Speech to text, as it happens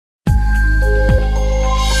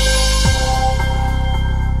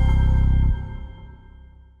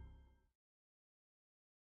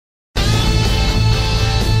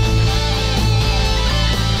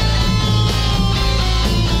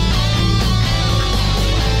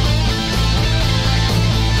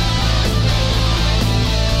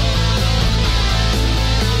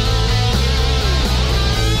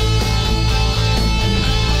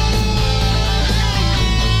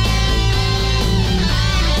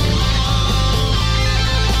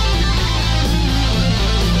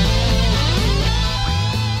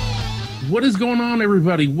What is going on,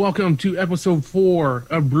 everybody? Welcome to episode 4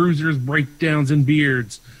 of Bruisers, Breakdowns, and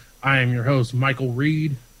Beards. I am your host, Michael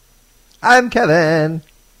Reed. I'm Kevin.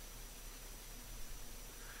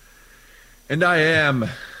 And I am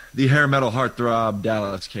the hair metal heartthrob,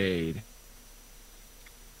 Dallas Cade.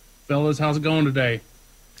 Fellas, how's it going today?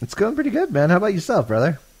 It's going pretty good, man. How about yourself,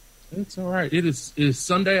 brother? It's all right. It is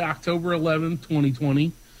Sunday, October 11th,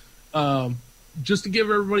 2020. Just to give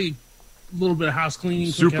everybody a little bit of house cleaning.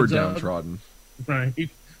 Super downtrodden. Right. Oh.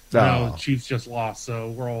 No, the Chiefs just lost, so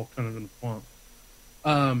we're all kind of in a funk.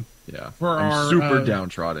 Yeah. I'm super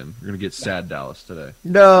downtrodden. We're going to get sad Dallas today.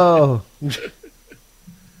 No.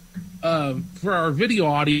 For our video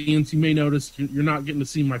audience, you may notice you're not getting to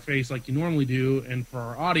see my face like you normally do. And for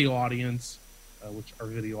our audio audience, which our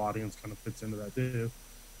video audience kind of fits into that too,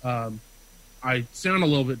 I sound a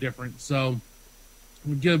little bit different. So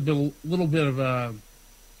we'll give a little bit of a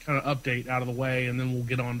kind of update out of the way, and then we'll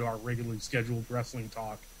get on to our regularly scheduled wrestling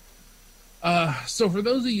talk. So for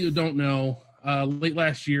those of you who don't know, late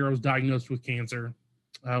last year I was diagnosed with cancer.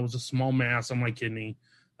 It was a small mass on my kidney.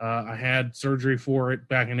 I had surgery for it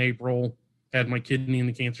back in April, had my kidney and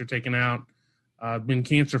the cancer taken out. I've been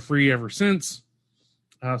cancer-free ever since.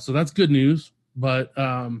 So that's good news. But,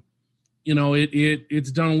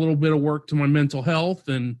 it's done a little bit of work to my mental health,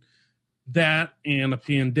 and that and a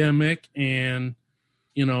pandemic and,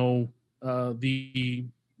 the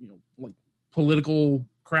political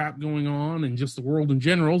crap going on and just the world in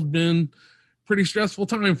general has been pretty stressful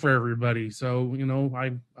time for everybody. So,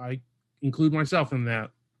 I include myself in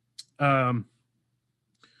that.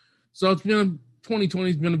 So 2020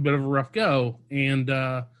 has been a bit of a rough go. And,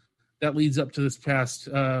 that leads up to this past,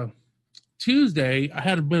 Tuesday. I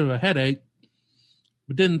had a bit of a headache,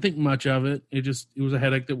 but didn't think much of it. It was a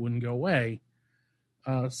headache that wouldn't go away.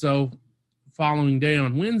 So following day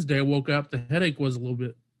on Wednesday, I woke up, the headache was a little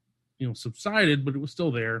bit, subsided, but it was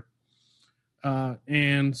still there.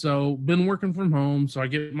 And so been working from home. So I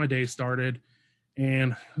get my day started,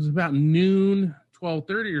 and it was about noon,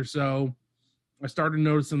 12:30 or so. I started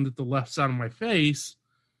noticing that the left side of my face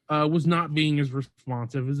was not being as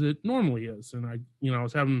responsive as it normally is. And I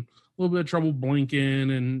was having a little bit of trouble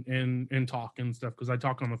blinking and talking and stuff, because I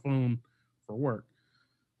talk on the phone for work.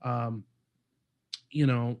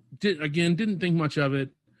 Didn't think much of it.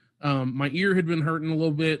 My ear had been hurting a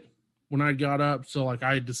little bit when I got up. So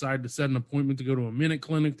I decided to set an appointment to go to a Minute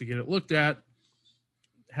Clinic to get it looked at.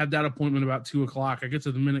 Had that appointment about 2:00. I get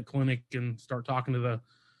to the Minute Clinic and start talking to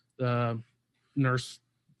the nurse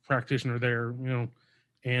practitioner there,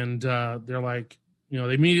 and they're like,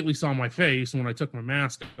 they immediately saw my face when I took my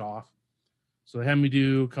mask off. So they had me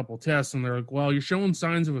do a couple of tests, and they're like, well, you're showing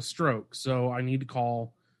signs of a stroke, so I need to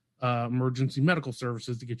call emergency medical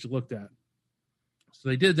services to get you looked at. So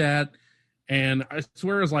they did that, and I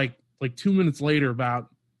swear it was like 2 minutes later,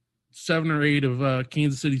 about 7 or 8 of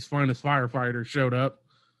Kansas City's finest firefighters showed up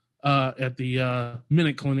at the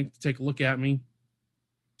Minute Clinic to take a look at me,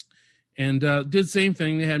 and did the same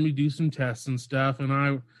thing. They had me do some tests and stuff, and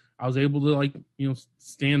I was able to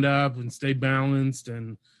stand up and stay balanced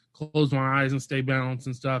and close my eyes and stay balanced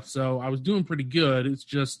and stuff. So I was doing pretty good. It's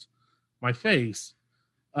just my face.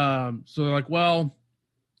 So they're like, well,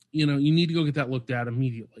 you need to go get that looked at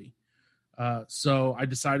immediately. So I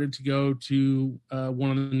decided to go to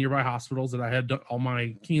one of the nearby hospitals that I had all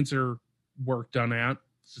my cancer work done at,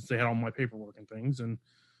 since they had all my paperwork and things, and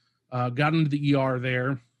got into the ER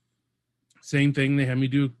there. Same thing. They had me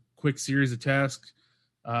do a quick series of tests.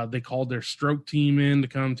 They called their stroke team in to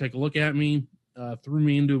come take a look at me, threw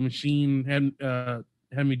me into a machine,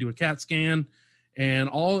 had me do a CAT scan, and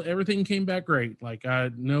everything came back great. I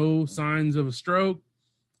had no signs of a stroke.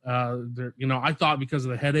 I thought because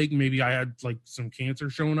of the headache, maybe I had some cancer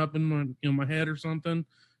showing up in my head or something.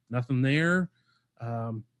 Nothing there.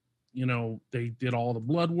 They did all the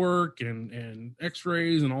blood work and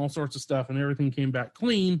x-rays and all sorts of stuff, and everything came back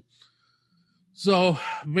clean. So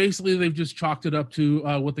basically they've just chalked it up to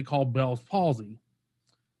what they call Bell's palsy.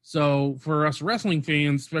 So for us wrestling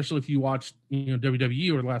fans, especially if you watch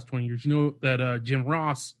WWE over the last 20 years, that Jim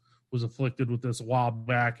Ross was afflicted with this a while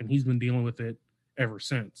back, and he's been dealing with it ever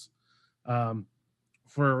since. And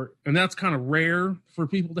that's kind of rare for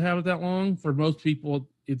people to have it that long. For most people,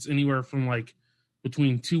 it's anywhere from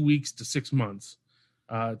between 2 weeks to 6 months.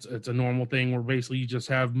 It's a normal thing where basically you just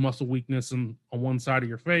have muscle weakness on one side of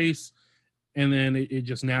your face, and then it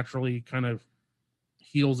just naturally kind of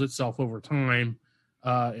heals itself over time,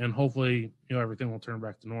 and hopefully everything will turn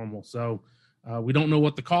back to normal. So we don't know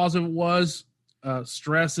what the cause of it was.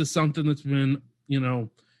 Stress is something that's been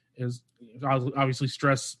is obviously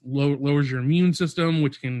stress lowers your immune system,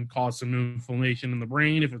 which can cause some inflammation in the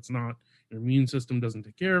brain if it's not Their immune system doesn't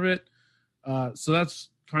take care of it. So that's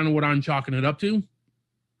kind of what I'm chalking it up to.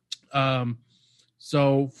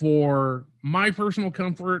 So for my personal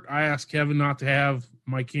comfort, I asked Kevin not to have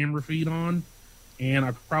my camera feed on, and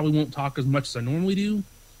I probably won't talk as much as I normally do,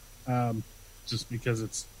 just because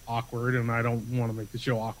it's awkward, and I don't want to make the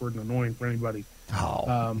show awkward and annoying for anybody.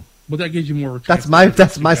 Oh, But that gives you more of a that's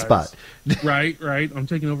chance my spot. right. I'm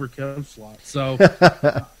taking over Kev's slot. So,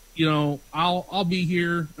 I'll be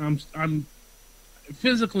here. I'm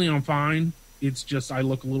physically I'm fine. It's just I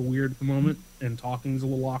look a little weird at the moment, and talking is a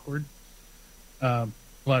little awkward.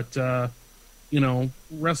 But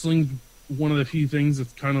wrestling's one of the few things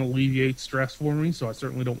that kind of alleviates stress for me. So I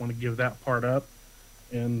certainly don't want to give that part up.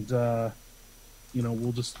 And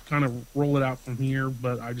we'll just kind of roll it out from here.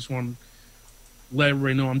 But I just want to let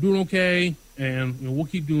everybody know I'm doing okay, and we'll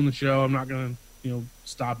keep doing the show. I'm not going to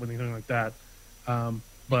stop anything like that.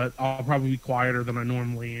 But I'll probably be quieter than I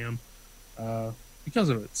normally am because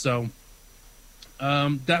of it. So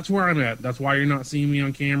that's where I'm at. That's why you're not seeing me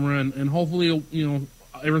on camera, and hopefully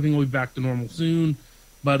everything will be back to normal soon.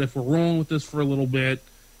 But if we're rolling with this for a little bit,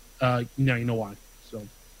 now you know why. So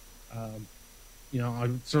I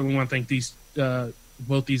certainly want to thank these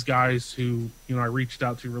both these guys who I reached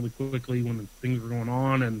out to really quickly when things were going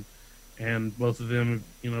on, and both of them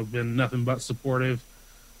have been nothing but supportive.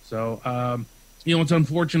 So it's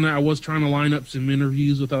unfortunate. I was trying to line up some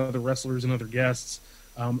interviews with other wrestlers and other guests.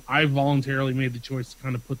 I voluntarily made the choice to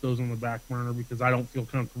kind of put those on the back burner because I don't feel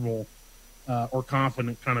comfortable or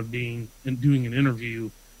confident kind of doing an interview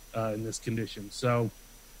in this condition. So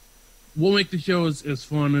we'll make the show as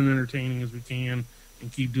fun and entertaining as we can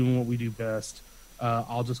and keep doing what we do best.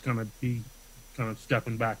 I'll just kind of be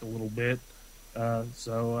stepping back a little bit. But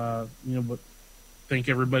thank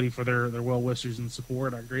everybody for their well wishes and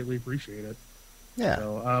support. I greatly appreciate it. Yeah.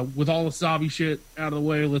 So with all the Sabi shit out of the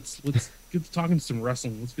way, let's get to talking some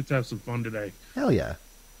wrestling. Let's get to have some fun today. Hell yeah.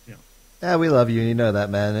 Yeah. Yeah, we love you. You know that,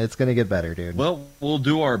 man. It's gonna get better, dude. Well, we'll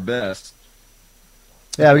do our best.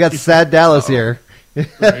 Yeah, we got Sad Dallas here. Right?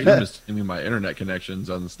 I'm just giving my internet connection's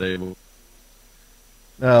unstable.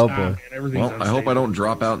 Oh boy. Man, everything's Well, I hope I don't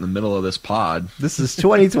drop out in the middle of this pod. This is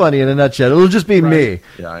 2020 in a nutshell. It'll just be me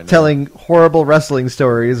Yeah, I know. telling horrible wrestling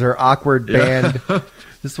stories or awkward band.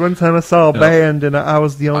 Just one time I saw a band and I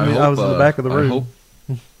was the only. I was in the back of the room.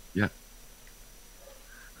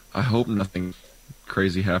 I hope nothing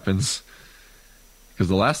crazy happens.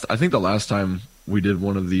 Because I think the last time we did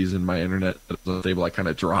one of these in my internet that was unstable, I kind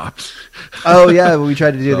of dropped. Oh yeah, we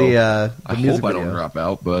tried to do the I music hope I video. don't drop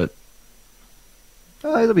out, but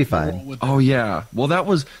Oh, it'll be fine. oh yeah. Well, that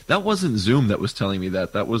wasn't Zoom that was telling me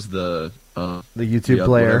that. That was the YouTube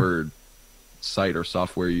player. whatever site or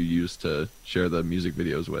software you use to share the music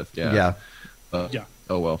videos with. Yeah. Yeah.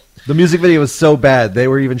 Oh well. The music video was so bad they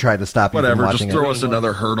were even trying to stop you from Whatever. watching Just throw it. us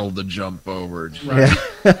another hurdle to jump over. Right.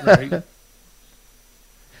 Right.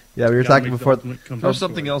 Yeah, we were Gotta talking make the before. ultimate come Throw back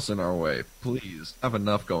something to it. else in our way, please. I have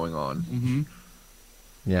enough going on. Mm-hmm.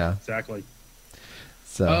 Yeah. Exactly.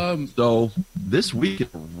 So So this week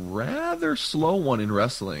is a rather slow one in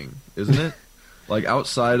wrestling, isn't it? Like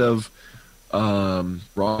outside of Raw and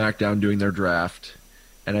SmackDown doing their draft,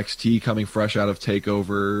 NXT coming fresh out of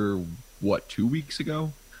TakeOver, 2 weeks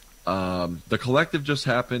ago? The Collective just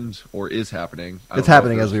happened, or is happening. I don't It's know if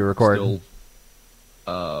happening as there's we record.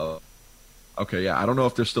 Okay, yeah, I don't know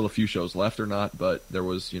if there's still a few shows left or not, but there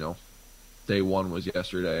was, day one was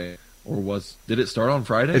yesterday. Or did it start on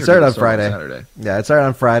Friday? It or started did on Friday. Saturday? yeah, it started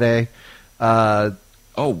on Friday. Oh,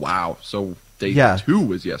 wow. So day Yeah. 2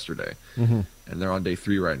 was yesterday. Mhm. And they're on day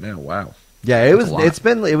 3 right now. Wow. Yeah, it That's a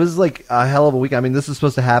lot. it was like a hell of a week. I mean, this is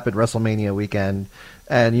supposed to happen WrestleMania weekend,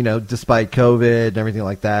 and despite COVID and everything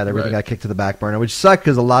like that, everything Right. got kicked to the back burner, which sucked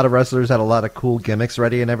because a lot of wrestlers had a lot of cool gimmicks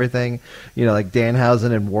ready and everything. Like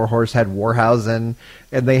Danhausen and Warhorse had Warhausen,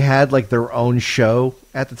 and they had like their own show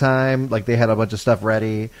at the time. Like they had a bunch of stuff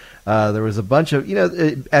ready. There was a bunch of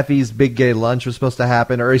Effie's Big Gay Lunch was supposed to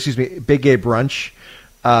happen, or excuse me, Big Gay Brunch.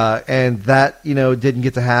 And that, didn't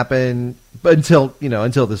get to happen until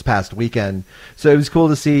this past weekend. So it was cool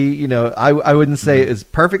to see, I wouldn't say it's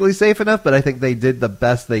perfectly safe enough, but I think they did the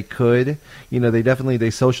best they could. They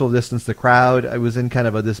social distanced the crowd. I was in kind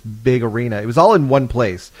of this big arena. It was all in one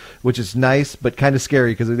place, which is nice, but kind of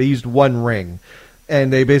scary because they used one ring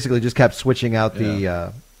and they basically just kept switching out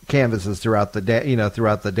the, canvases throughout the day,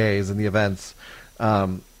 throughout the days and the events.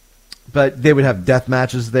 But they would have death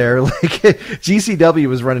matches there. Like GCW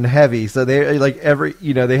was running heavy, so they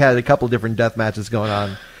they had a couple different death matches going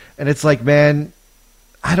on, and it's like, man,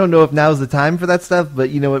 I don't know if now's the time for that stuff,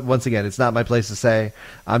 but you know what? Once again, it's not my place to say.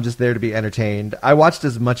 I'm just there to be entertained. I watched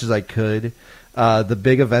as much as I could. The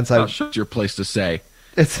big events It's your place to say.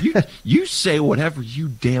 It's You say whatever you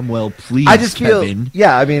damn well please, I just Kevin. feel,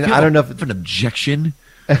 yeah, I mean, If you I don't know have if an objection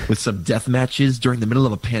with some death matches during the middle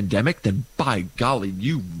of a pandemic, then by golly,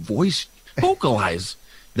 you vocalize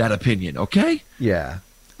that opinion, okay? yeah.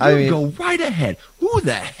 You I mean, go right ahead. Who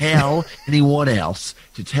the hell anyone else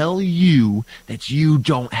to tell you that you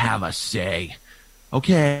don't have a say?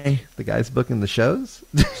 Okay, the guys booking the shows.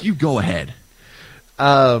 you go ahead.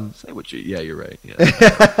 Say what you. Yeah, you're right.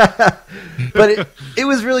 Yeah. But it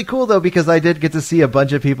was really cool though, because I did get to see a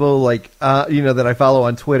bunch of people like that I follow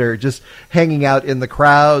on Twitter just hanging out in the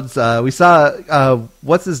crowds. We saw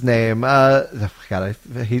what's his name? God, I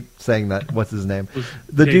hate saying that. What's his name?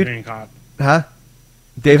 The Dave dude, Hancock. huh?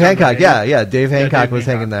 Dave Hancock. Dave? Yeah. Dave Hancock Dave was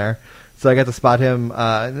Hancock. hanging there. So I got to spot him.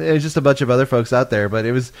 It was just a bunch of other folks out there, but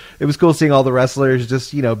it was cool seeing all the wrestlers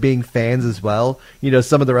just being fans as well.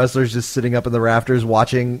 Some of the wrestlers just sitting up in the rafters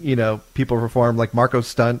watching people perform, like Marco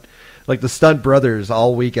Stunt, like the Stunt Brothers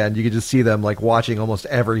all weekend. You could just see them like watching almost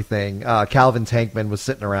everything. Calvin Tankman was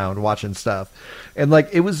sitting around watching stuff, and like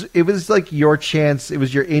it was like your chance. It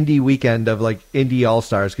was your indie weekend of like indie all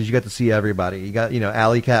stars because you got to see everybody. You got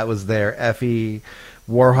Alley Cat was there, Effie.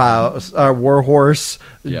 Warhorse,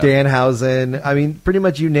 Yeah. Danhausen. I mean, pretty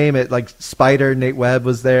much you name it. Like Spider, Nate Webb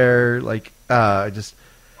was there. Like, just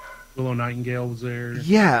Willow Nightingale was there.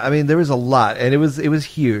 yeah. I mean, there was a lot, and it was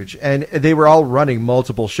huge, and they were all running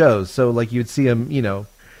multiple shows. So like you'd see them, was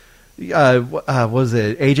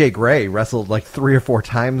it AJ Gray wrestled like 3 or 4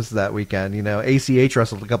 times that weekend? ACH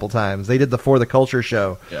wrestled a couple times. They did the For the Culture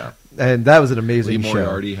show, Yeah. and that was an Lee amazing show.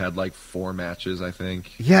 Moriarty had like 4 matches, I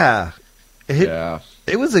think. Yeah, Yeah.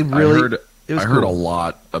 it was a really. I it was heard a cool.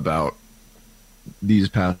 lot about these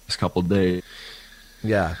past couple days.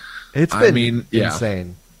 Yeah, it's I been mean, yeah.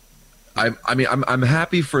 insane. I'm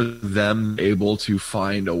happy for them able to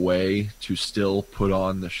find a way to still put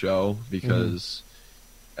on the show because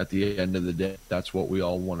at the end of the day, that's what we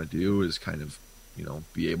all want to do is kind of,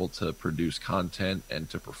 be able to produce content and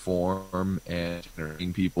to perform and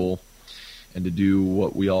entertain people and to do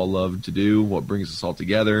what we all love to do, what brings us all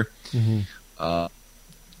together. I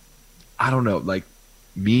don't know, like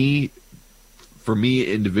for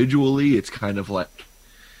me individually, it's kind of like,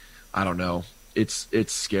 I don't know. It's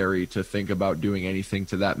scary to think about doing anything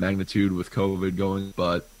to that magnitude with COVID going,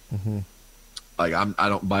 but like I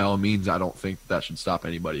don't, by all means, I don't think that should stop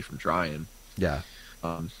anybody from trying. Yeah.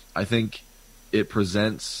 I think it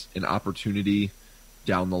presents an opportunity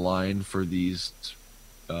down the line for these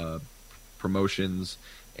promotions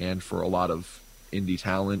and for a lot of indie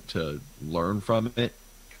talent to learn from it.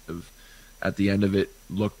 At the end of it,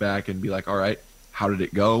 look back and be like, all right, how did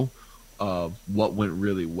it go? What went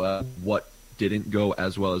really well? What didn't go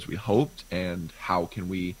as well as we hoped? And how can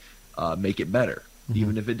we make it better,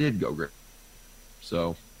 even if it did go great?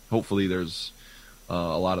 So hopefully there's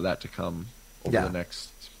a lot of that to come over the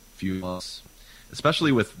next few months,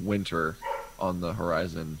 especially with winter on the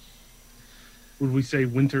horizon. Would we say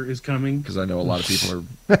winter is coming? Because I know a lot of people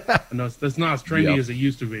are. No, that's not as trendy Yep. as it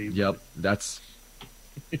used to be. Yep,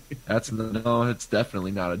 no, it's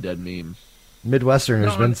definitely not a dead meme. Midwestern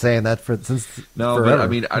has No, been I- saying that since No, forever. but I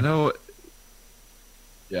mean, I know.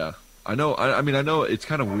 Yeah, I know. I mean, I know it's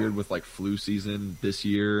kind of weird with like flu season this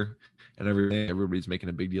year and everything. Everybody's making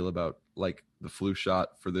a big deal about like the flu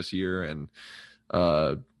shot for this year and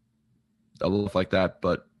a little stuff like that.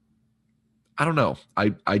 But I don't know.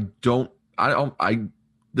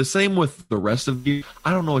 The same with the rest of the year.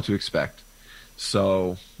 I don't know what to expect.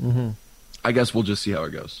 So I guess we'll just see how it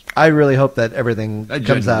goes. I really hope that everything I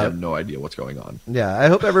comes genuinely out. have no idea what's going on. Yeah, I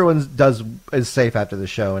hope everyone is safe after the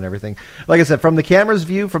show and everything. Like I said, from the camera's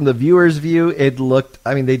view, from the viewer's view, it looked.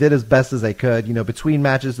 I mean, they did as best as they could. Between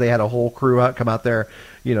matches, they had a whole crew come out there,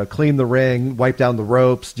 clean the ring, wipe down the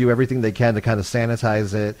ropes, do everything they can to kind of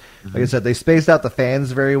sanitize it. Like I said, they spaced out the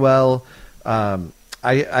fans very well.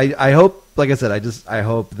 I hope, like I said, I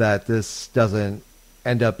hope that this doesn't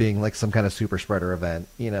end up being like some kind of super spreader event,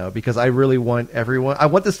 because I really want everyone. I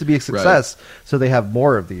want this to be a success, so they have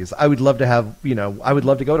more of these. I would love to have, I would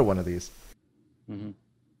love to go to one of these.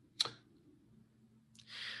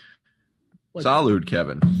 Salud,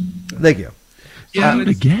 Kevin. Thank you. Yeah, Salud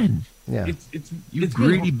it's- again. Yeah, It's You it's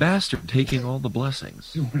greedy bastard, taking all the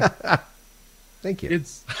blessings. thank you.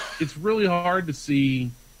 It's really hard to see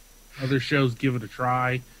other shows give it a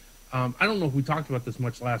try. I don't know if we talked about this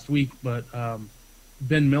much last week, but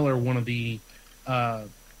Ben Miller, one of the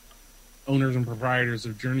owners and proprietors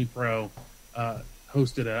of Journey Pro,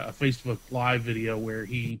 hosted a Facebook Live video where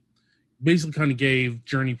he basically kind of gave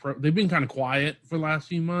Journey Pro. They've been kind of quiet for the last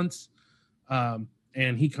few months, and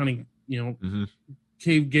he kind of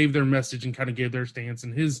gave their message and kind of gave their stance.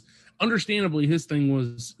 And understandably his thing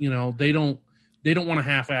was, they don't want to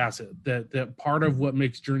half-ass it. That part of what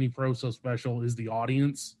makes Journey Pro so special is the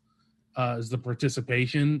audience, is the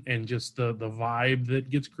participation and just the vibe that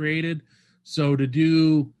gets created. So to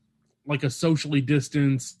do like a socially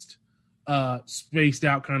distanced, spaced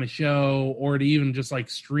out kind of show, or to even just like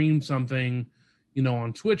stream something,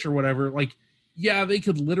 on Twitch or whatever, like, yeah, they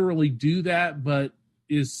could literally do that, but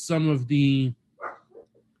is some of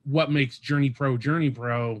what makes Journey Pro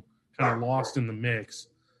kind of lost in the mix.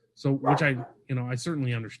 So, which I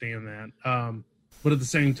certainly understand that. But at the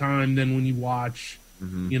same time, then when you watch,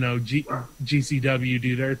 GCW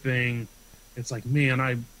do their thing, it's like,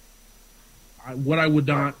 man, what I would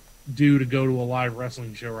not do to go to a live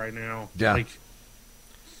wrestling show right now. Yeah. Like,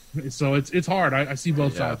 so it's hard. I see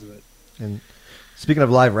both sides of it. And speaking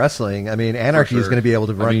of live wrestling, I mean, Anarchy is going to be able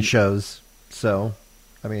to run shows. So,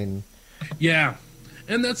 I mean, yeah,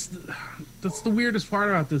 and that's the weirdest part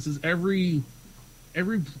about this is every. I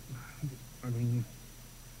mean,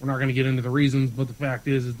 we're not going to get into the reasons, but the fact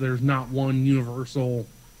is there's not one universal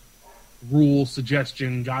rule,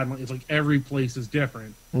 suggestion, guideline. It's like every place is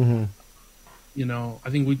different. Mm-hmm. I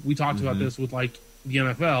think we talked about this with like the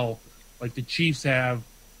NFL. Like the Chiefs have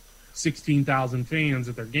 16,000 fans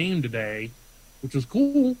at their game today, which was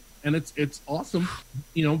cool, and it's awesome.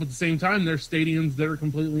 But at the same time, there's stadiums that are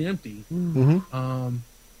completely empty. Mm-hmm.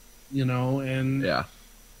 And yeah.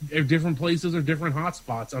 Different places are different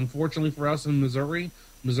hotspots. Unfortunately for us in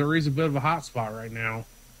Missouri's a bit of a hotspot right now.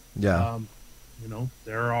 Yeah.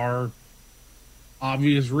 There are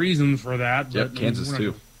obvious reasons for that. Yep, but Kansas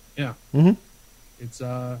too. Yeah. Mm-hmm. It's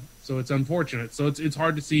so it's unfortunate. So it's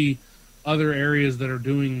hard to see other areas that are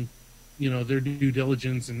doing, their due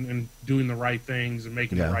diligence and doing the right things and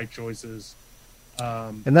making the right choices.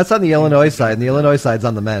 And that's on the Illinois side, and the Illinois side's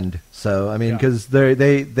on the mend. So, I mean, because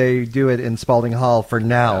they do it in Spalding Hall for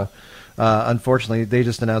now. Yeah. Unfortunately, they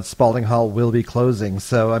just announced Spalding Hall will be closing.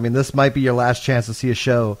 So, I mean, this might be your last chance to see a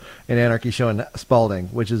show, an Anarchy show in Spalding,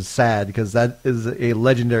 which is sad because that is a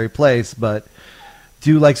legendary place, but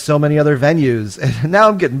do like so many other venues. And now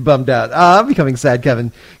I'm getting bummed out. I'm becoming sad,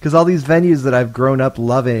 Kevin, because all these venues that I've grown up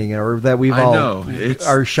loving or that we've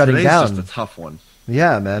are shutting down. It's just a tough one.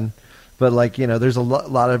 Yeah, man. But, like, there's a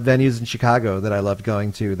lot of venues in Chicago that I loved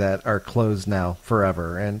going to that are closed now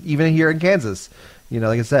forever. And even here in Kansas,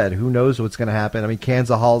 like I said, who knows what's going to happen. I mean,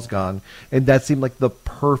 Kansas Hall's gone. And that seemed like the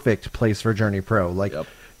perfect place for Journey Pro. Like,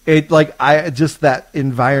 just that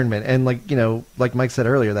environment. And, like Mike said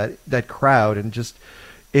earlier, that crowd and just,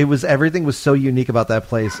 everything was so unique about that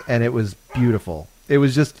place. And it was beautiful. It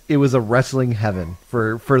was a wrestling heaven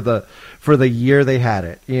for the year they had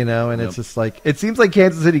it, and it's just like, it seems like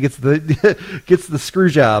Kansas City gets the screw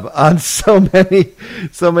job on so many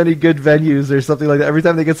good venues or something like that. Every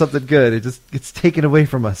time they get something good, it just gets taken away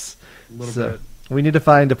from us. A little bit. We need to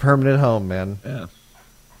find a permanent home, man. Yeah.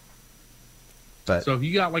 But so if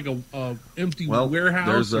you got like a empty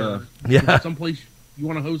warehouse or someplace you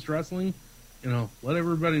want to host wrestling, let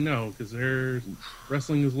everybody know, because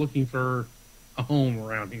wrestling is looking for a home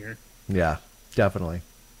around here. Yeah, definitely.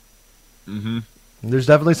 Mm-hmm. There's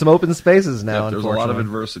definitely some open spaces now. There's a lot of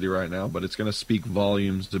adversity right now, but it's going to speak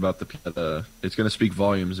volumes about it's going to speak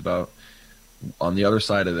volumes about, on the other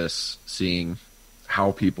side of this, seeing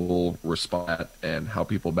how people respond and how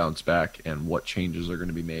people bounce back and what changes are going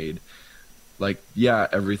to be made. Like, yeah,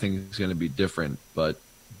 everything's going to be different, but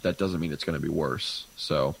that doesn't mean it's going to be worse.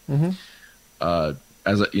 So,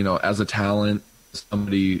 as a talent,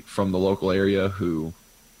 somebody from the local area who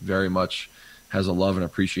very much has a love and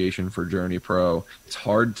appreciation for Journey Pro, it's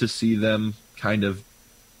hard to see them kind of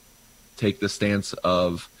take the stance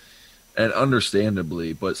of, and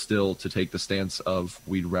understandably, but still to take the stance of,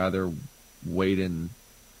 we'd rather wait and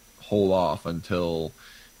hold off until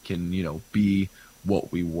can, be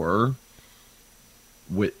what we were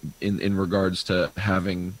in regards to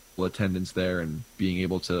having attendance there and being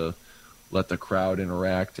able to let the crowd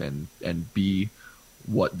interact and be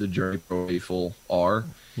what the Journey Pro faithful are.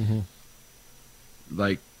 Mm-hmm.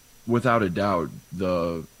 Like, without a doubt,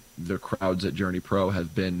 the crowds at Journey Pro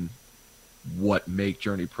have been what make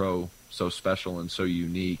Journey Pro so special and so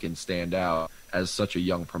unique and stand out as such a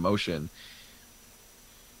young promotion.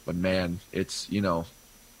 But man, it's,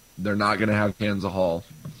 they're not going to have Kansas Hall.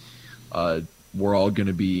 We're all going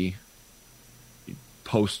to be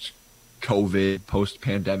post-COVID,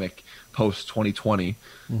 post-pandemic, post-2020.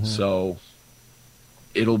 Mm-hmm. So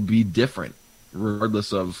it'll be different,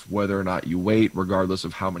 regardless of whether or not you wait, regardless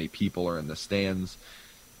of how many people are in the stands.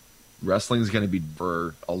 wrestling's going to be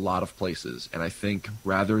for a lot of places, and I think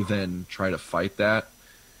rather than try to fight that,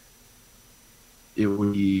 it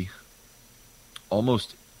would be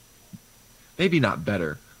almost maybe not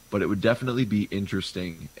better, but it would definitely be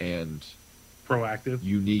interesting and Proactive.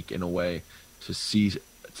 unique in a way to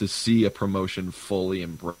see a promotion fully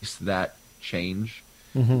embrace that change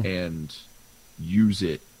and use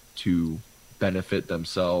it to benefit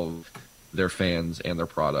themselves, their fans, and their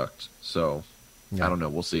product. So Yeah. I don't know.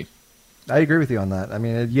 We'll see. I agree with you on that. I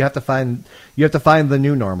mean, you have to find the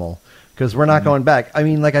new normal, because we're not going back. I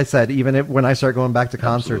mean, like I said, even when I start going back to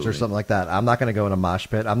concerts or Absolutely. something like that, I'm not going to go in a mosh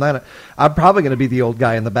pit. I'm probably going to be the old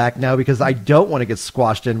guy in the back now, because I don't want to get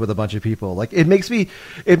squashed in with a bunch of people. Like, it makes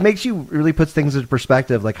you really puts things into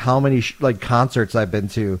perspective, like how many concerts I've been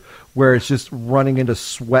to where it's just running into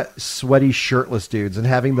sweaty, shirtless dudes and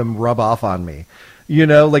having them rub off on me. You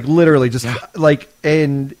know, like literally just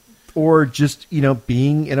or just,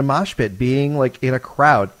 being in a mosh pit, being like in a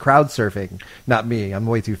crowd surfing. Not me, I'm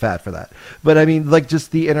way too fat for that. But I mean, like,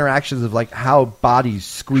 just the interactions of like how bodies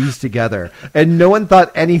squeeze together and no one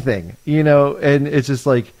thought anything, and it's just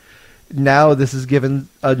like, now this is given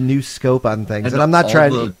a new scope on things. And I'm not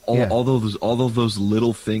trying to... All those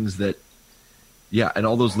little things that... Yeah, and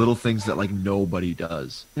all those little things that like nobody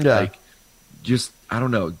does. Yeah. Like, just, I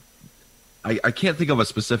don't know. I can't think of a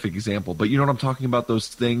specific example, but you know what I'm talking about? Those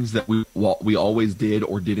things that we always did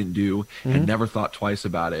or didn't do and never thought twice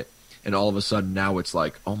about it. And all of a sudden now it's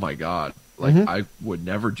like, oh my God, like I would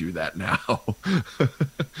never do that now.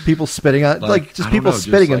 People spitting on, like just I don't people know, just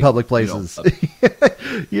spitting in like, public places.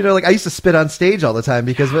 Like I used to spit on stage all the time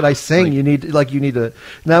because when I sing, Like- you need to,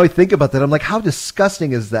 now I think about that. I'm like, how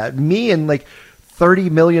disgusting is that? Me and like 30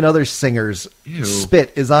 million other singers Ew.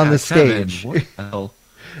 spit is on Yeah, the Kevin, stage. what the hell?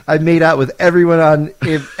 I made out with everyone and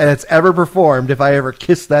it's ever performed if I ever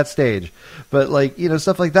kissed that stage. But like,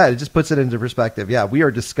 stuff like that, it just puts it into perspective. Yeah, we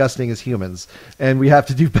are disgusting as humans and we have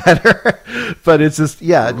to do better. But it's just,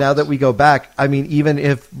 now that we go back, I mean, even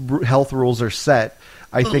if health rules are set,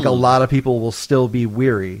 I think a lot of people will still be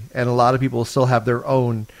weary and a lot of people will still have their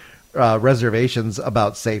own reservations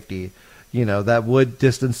about safety. That would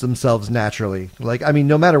distance themselves naturally. Like, I mean,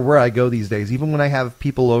 no matter where I go these days, even when I have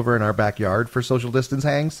people over in our backyard for social distance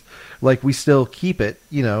hangs, like we still keep it.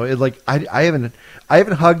 I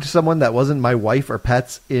haven't hugged someone that wasn't my wife or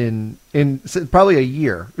pets in probably a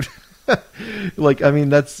year. Like, I mean,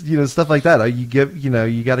 that's stuff like that.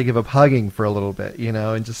 You got to give up hugging for a little bit,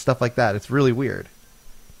 and just stuff like that. It's really weird.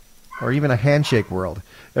 Or even a handshake world.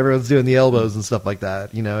 Everyone's doing the elbows and stuff like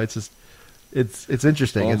that. It's just. It's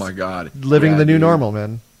interesting. Oh It's my God. living Yeah, the new dude. normal,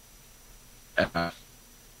 man.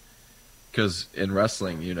 Because in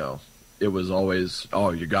wrestling, it was always,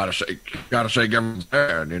 oh, you gotta shake everyone's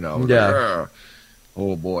hand, Yeah.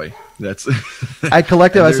 Oh boy, that's. At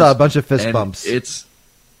Collective, And I saw a there's- bunch of fist and bumps.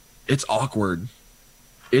 It's awkward.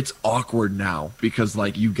 It's awkward now because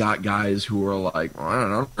like you got guys who are like, well, I don't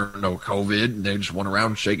know, there's no COVID, and they just went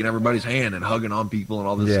around shaking everybody's hand and hugging on people and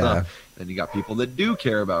all this Yeah. stuff. And you got people that do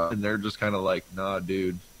care about it, and they're just kind of like, nah,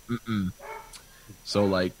 dude. Mm-mm. So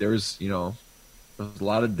like, there's a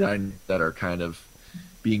lot of dynamics that are kind of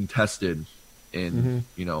being tested in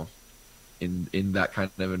in that kind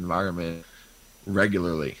of environment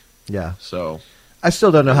regularly. Yeah. So I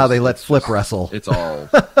still don't know how they let it's Flip just- wrestle. It's all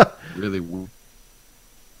really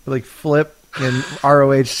Like Flip and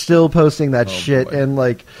ROH still posting that Oh, shit boy. and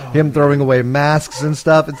like him throwing away masks and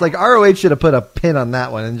stuff. It's like ROH should have put a pin on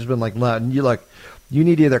that one and just been like, look, you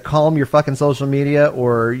need to either calm your fucking social media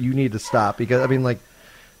or you need to stop, because I mean, like,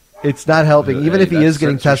 it's not helping. Even Hey, if he that's is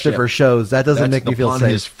getting tested censorship. for shows, that doesn't That's make me feel upon safe.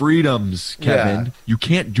 his freedoms, Kevin. Yeah. You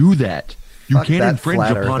can't do that. You Fuck can't that infringe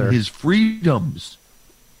flat upon earther. his freedoms.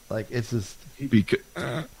 Like, it's just, Because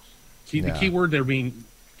The Yeah. key word there being,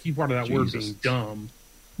 key part of that word Jesus. being dumb.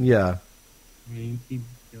 yeah. I mean,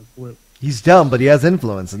 Flip. He's dumb, but he has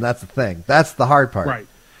influence, and that's the thing. That's the hard part. Right.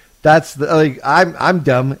 That's the like. I'm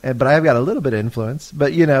dumb, but I've got a little bit of influence.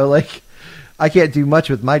 But like, I can't do much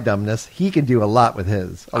with my dumbness. He can do a lot with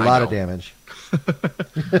his. A I lot of know. damage.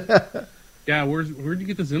 Yeah, where'd you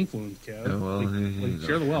get this influence, Kev? Yeah, well, like,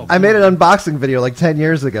 share the wealth. I made an unboxing video like 10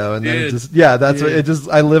 years ago, and then it Did. just that's what Did. it just.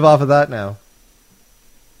 I live off of that now.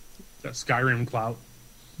 That Skyrim clout.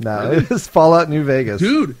 No, Really? it's Fallout New Vegas.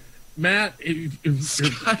 Dude, Matt, if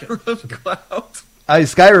Skyrim Cloud.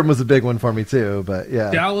 Skyrim was a big one for me too, but yeah.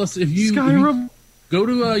 Dallas, if you Skyrim. go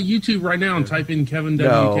to YouTube right now and type in Kevin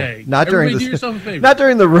No, WK. not during Everybody this. do yourself a favor. Not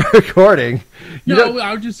during the recording. You no, know-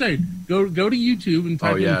 I would just say go to YouTube and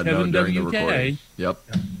type Oh yeah, in no, Kevin during the WK. recording. Yep.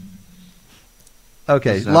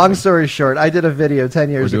 okay. Exactly. Long story short, I did a video 10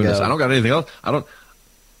 We're years doing ago. this. I don't got anything else. I don't.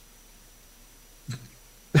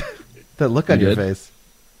 That look on You your did? face.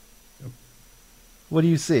 What do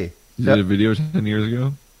you see? You did a video 10 years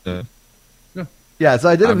ago? Yeah, so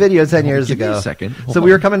I did a video 10 years Give me ago. a second. So Hold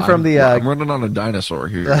we were on. coming from I'm running on a dinosaur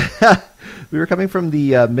here. We were coming from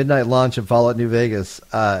the midnight launch of Fallout New Vegas,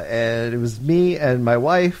 and it was me and my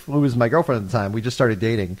wife, who was my girlfriend at the time. We just started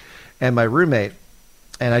dating, and my roommate.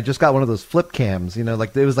 And I just got one of those flip cams,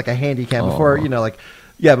 like it was like a handy cam before,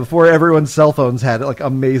 before everyone's cell phones had like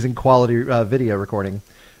amazing quality video recording.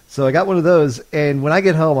 So I got one of those, and when I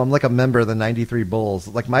get home, I'm like a member of the 93 Bulls.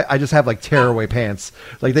 Like I just have like tearaway pants,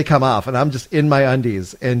 like they come off, and I'm just in my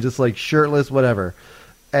undies and just like shirtless, whatever.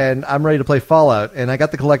 And I'm ready to play Fallout, and I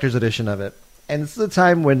got the collector's edition of it. And it's the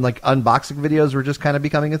time when like unboxing videos were just kind of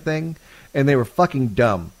becoming a thing, and they were fucking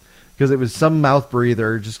dumb because it was some mouth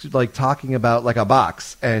breather just like talking about like a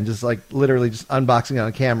box and just like literally just unboxing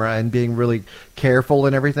on camera and being really careful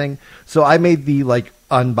and everything. So I made the like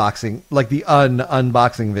unboxing, like the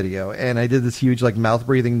unboxing video, and I did this huge like mouth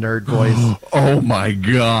breathing nerd voice. Oh my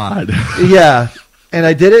god. Yeah, and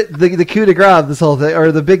I did it. The coup de grace of this whole thing,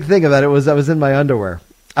 or the big thing about it, was I was in my underwear.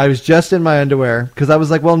 I was just in my underwear because I was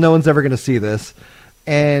like, well, no one's ever going to see this,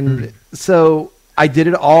 and so I did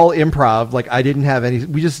it all improv. Like I didn't have any.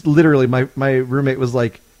 We just literally, my roommate was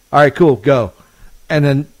like, all right, cool, go, and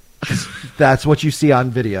then that's what you see on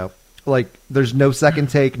video. Like there's no second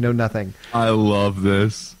take, no nothing. I love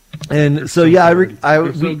this. And so yeah,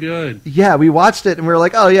 They're so good. Yeah, we watched it and we were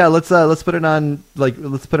like, oh yeah, let's put it on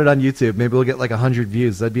YouTube. Maybe we'll get like 100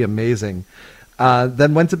 views. That'd be amazing.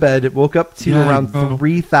 Then went to bed. It woke up to around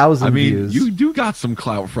 3,000 views. You do got some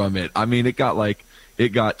clout from it. I mean, it got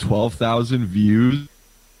 12,000 views.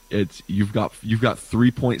 You've got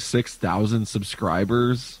 3.6 thousand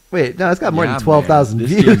subscribers. Wait, no, it's got more Yeah, than 12,000 man.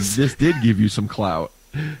 views. This did give you some clout.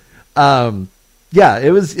 Yeah,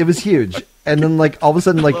 it was huge. And then like all of a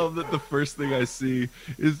sudden, like I love that the first thing I see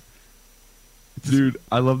is, dude.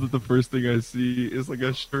 I love that the first thing I see is like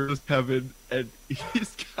a shirtless Kevin, and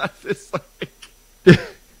he's got this like,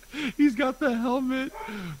 he's got the helmet,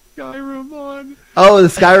 Skyrim on. oh, the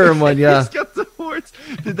Skyrim one, yeah. He's got the horns.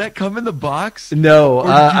 Did that come in the box? No, Or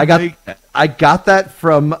did you I got that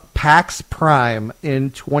from PAX Prime in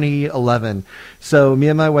 2011. So me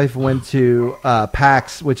and my wife went to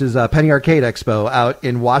PAX, which is a Penny Arcade Expo out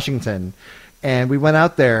in Washington, and we went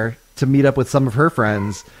out there to meet up with some of her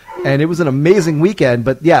friends. And it was an amazing weekend,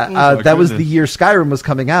 but yeah, that was the year Skyrim was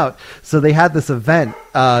coming out. So they had this event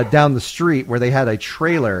down the street where they had a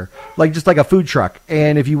trailer, like just like a food truck.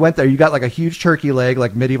 And if you went there, you got like a huge turkey leg,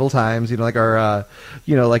 like medieval times, like our,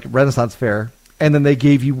 like Renaissance fair. And then they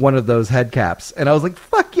gave you one of those head caps. And I was like,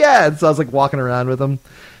 fuck yeah. And so I was like walking around with them.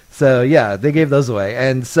 So yeah, they gave those away.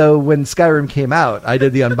 And so when Skyrim came out, I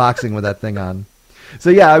did the unboxing with that thing on. So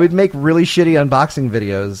yeah, I would make really shitty unboxing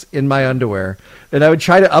videos in my underwear, and I would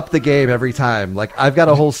try to up the game every time. Like I've got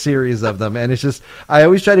a whole series of them, and it's just I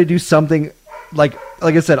always try to do something like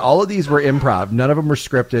I said. All of these were improv. None of them were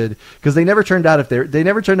scripted because they never turned out they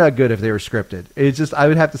never turned out good if they were scripted. It's just I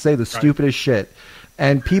would have to say the stupidest shit,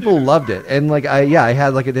 and people loved it. And like I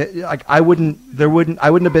had I wouldn't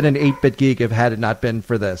have been an 8-Bit Geek if had it not been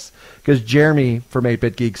for this, because Jeremy from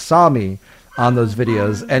 8-Bit Geek saw me on those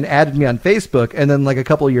videos and added me on Facebook, and then like a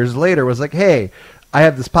couple of years later was like, hey, I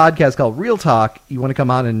have this podcast called Real Talk, you want to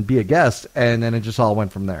come on and be a guest? And then it just all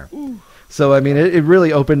went from there. So I mean it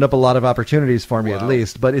really opened up a lot of opportunities for me. At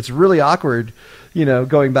least, but it's really awkward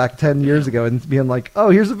going back 10 years ago and being like, oh,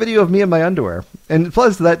 here's a video of me in my underwear. And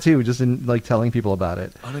plus that too, just in like telling people about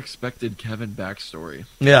it. Unexpected Kevin backstory.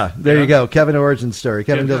 Yeah, there you go. Kevin origin story.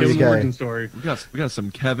 Kevin Kevin origin WK. story. We got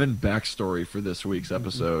some Kevin backstory for this week's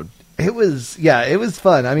episode. It was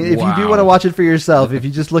fun. I mean, if you do Wow. want to watch it for yourself, if you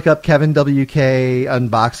just look up Kevin WK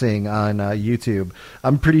unboxing on YouTube,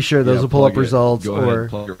 I'm pretty sure those will pull up results. Go ahead,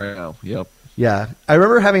 plug it right now. Yep. Yeah, I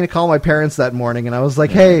remember having to call my parents that morning, and I was like,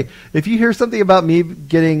 "Hey, if you hear something about me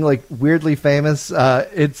getting like weirdly famous,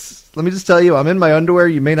 let me just tell you, I'm in my underwear.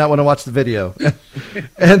 You may not want to watch the video."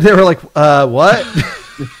 And they were like, "What?"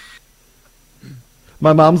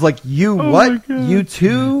 My mom's like, "You what? You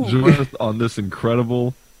too?" Join us on this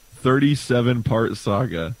incredible 37-part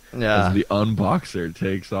saga as the unboxer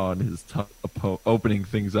takes on his opening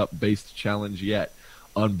things up based challenge yet,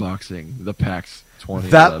 unboxing the PAX 20.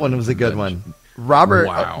 That one was a good one.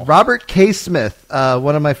 Robert K. Smith,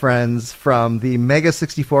 one of my friends from the Mega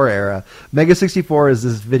 64 era. Mega 64 is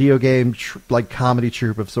this video game comedy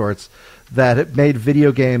troupe of sorts that had made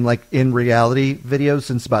video game in reality videos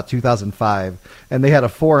since about 2005, and they had a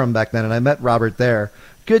forum back then, and I met Robert there.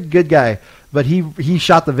 Good guy, but he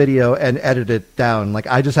shot the video and edited it down.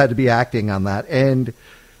 I just had to be acting on that, and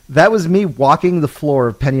That was me walking the floor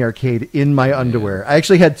of Penny Arcade in my underwear. I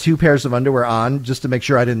actually had 2 pairs of underwear on just to make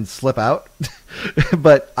sure I didn't slip out.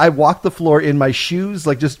 But I walked the floor in my shoes,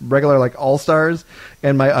 like just regular, like All-Stars,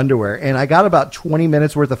 and my underwear. And I got about 20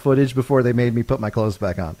 minutes worth of footage before they made me put my clothes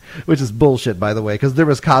back on, which is bullshit, by the way, because there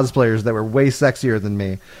was cosplayers that were way sexier than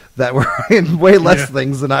me that were in way less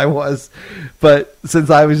things than I was. But since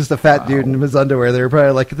I was just a fat dude in his underwear, they were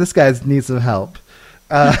probably like, this guy needs some help.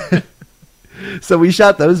 So we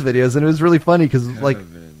shot those videos, and it was really funny because, like,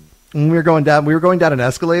 when we were going down an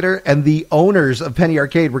escalator, and the owners of Penny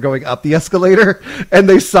Arcade were going up the escalator, and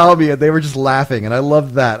they saw me, and they were just laughing, and I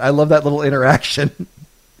loved that. I love that little interaction.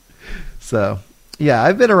 So, yeah,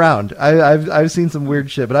 I've been around. I've seen some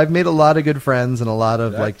weird shit, but I've made a lot of good friends and a lot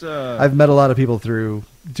of I've met a lot of people through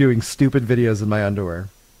doing stupid videos in my underwear.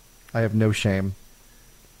 I have no shame.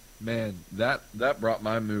 Man, that brought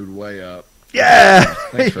my mood way up. Yeah.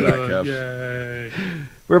 Thanks for that, Kev. Yay.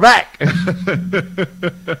 We're back.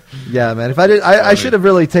 Yeah, man. If I should have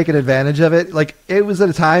really taken advantage of it. Like, it was at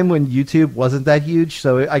a time when YouTube wasn't that huge,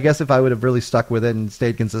 so I guess if I would have really stuck with it and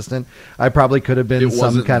stayed consistent, I probably could have been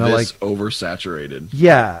some kind of like oversaturated.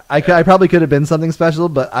 Yeah, I probably could have been something special,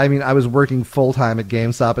 but I mean, I was working full time at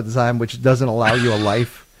GameStop at the time, which doesn't allow you a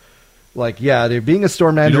life. Like, yeah, dude, being a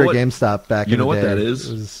store manager at GameStop back in the day. You know what that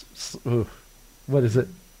is? What is it?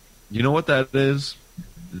 You know what that is?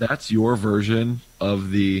 That's your version of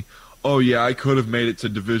the, oh yeah, I could have made it to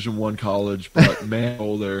Division I college, but man,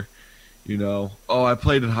 older, you know. Oh, I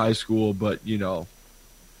played in high school, but you know,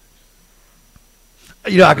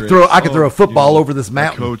 I could throw a football over this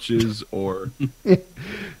mountain. Coaches or it's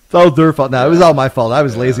all their fault. No, it was all my fault. I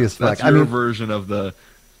was lazy as fuck. That's your version of the.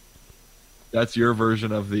 That's your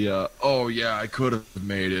version of the. Oh yeah, I could have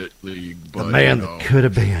made it league, but the man that could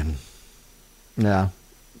have been. Yeah.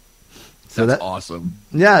 So that's awesome.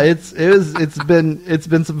 Yeah, it's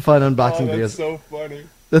been some fun unboxing videos. That's so funny.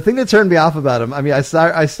 The thing that turned me off about them, I mean, I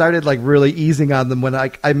started like really easing on them when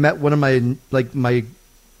I met one of my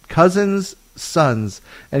cousin's sons,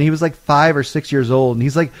 and he was like 5 or 6 years old, and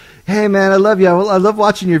he's like, "Hey man, I love you. I love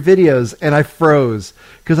watching your videos," and I froze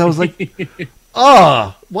because I was like.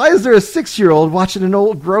 Oh, why is there a 6-year-old watching an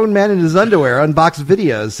old grown man in his underwear unbox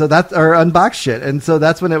videos? Or unbox shit. And so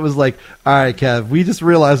that's when it was like, all right, Kev, we just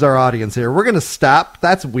realized our audience here. We're going to stop.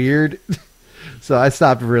 That's weird. So I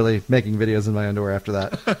stopped really making videos in my underwear after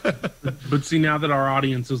that. But see, now that our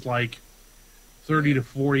audience is like 30 to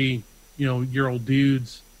 40, year old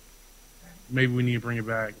dudes, maybe we need to bring it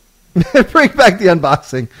back. Bring back the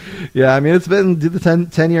unboxing. Yeah, I mean, it's been the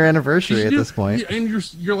 10-year anniversary at this point. And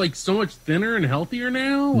you're like so much thinner and healthier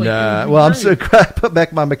now. Like, nah, well, I'm so glad I put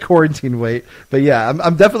back my quarantine weight. But yeah,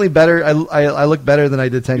 I'm definitely better. I look better than I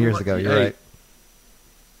did 10 years ago. You're right.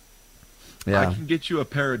 Yeah, I can get you a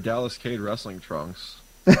pair of Dallas Cade wrestling trunks.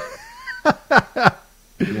 You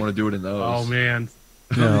want to do it in those? Oh man,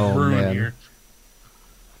 no man. Here.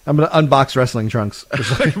 I'm going to unbox wrestling trunks.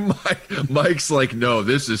 Mike's like, no,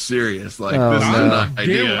 this is serious. Like, this is an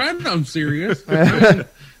idea. Damn right I'm serious.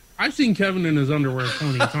 I've seen Kevin in his underwear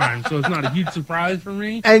plenty of times, so it's not a huge surprise for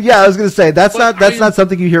me. And yeah, I was going to say, that's not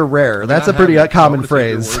something you hear rare. That's a pretty common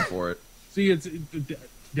phrase. Word for it. See,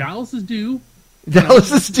 Dallas is due.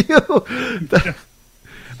 Dallas is due.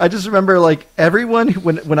 I just remember, like, everyone,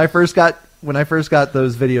 when I first got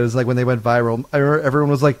those videos, like when they went viral, I remember everyone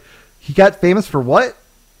was like, he got famous for what?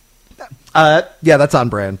 Yeah, that's on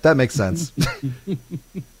brand. That makes sense.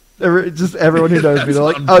 Just everyone who knows me, they're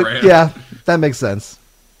like, "Oh, yeah, that makes sense."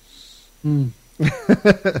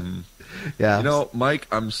 Yeah, Mike,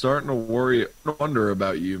 I'm starting to wonder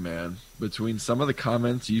about you, man. Between some of the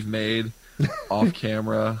comments you've made off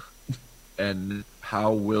camera and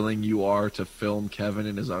how willing you are to film Kevin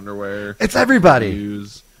in his underwear, it's everybody.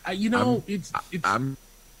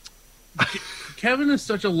 Kevin is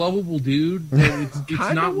such a lovable dude that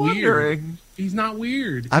it's not weird. He's not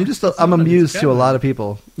weird. I'm amused to a lot of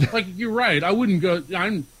people. Like, you're right. I wouldn't go.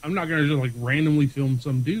 I'm not going to just like randomly film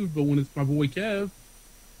some dude. But when it's my boy Kev,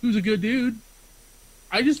 who's a good dude,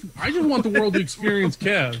 I just want the world to experience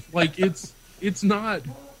Kev. Like, it's not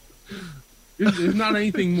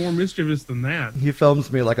anything more mischievous than that. He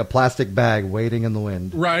films me like a plastic bag waiting in the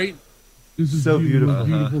wind. Right. This is so beautiful.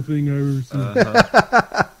 Beautiful thing I've ever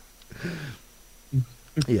seen.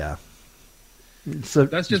 Yeah. So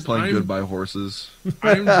that's just playing goodbye horses.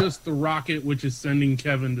 I'm just the rocket which is sending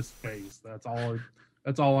Kevin to space. That's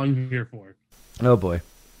all I'm here for. Oh boy.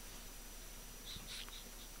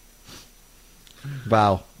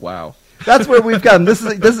 Wow. That's where we've gotten. This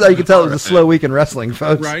is how you can tell it was a slow week in wrestling,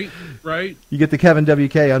 folks. Right. You get the Kevin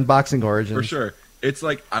WK unboxing origins. For sure. It's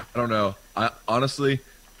like, I don't know. I honestly,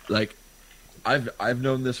 like, I've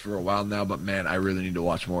known this for a while now, but man, I really need to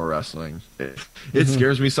watch more wrestling. It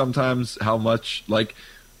scares me sometimes how much, like,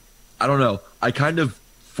 I don't know. I kind of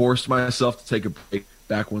forced myself to take a break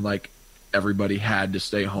back when like everybody had to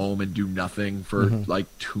stay home and do nothing for like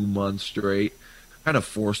 2 months straight. Kind of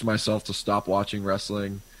forced myself to stop watching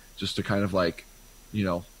wrestling just to kind of like, you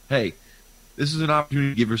know, hey, this is an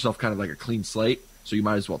opportunity to give yourself kind of like a clean slate, so you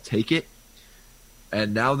might as well take it.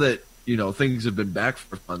 And now that, you know, things have been back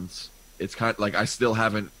for months, it's kind of like I still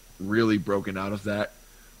haven't really broken out of that.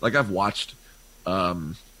 Like I've watched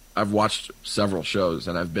several shows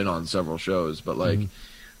and I've been on several shows, but like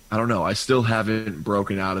I don't know, I still haven't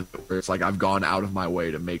broken out of it where it's like I've gone out of my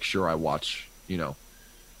way to make sure I watch, you know,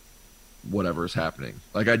 whatever is happening.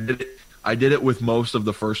 Like I did it with most of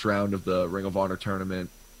the first round of the Ring of Honor tournament.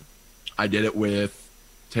 I did it with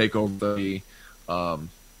TakeOver.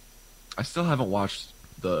 I still haven't watched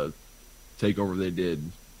the TakeOver they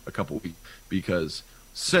did a couple weeks because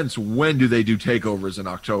since when do they do takeovers in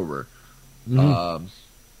October?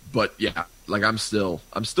 But yeah, like I'm still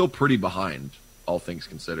pretty behind, all things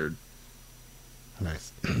considered.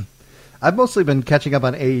 Nice. I've mostly been catching up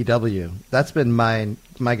on AEW. That's been my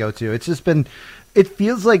go-to. It's just been, it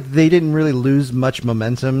feels like they didn't really lose much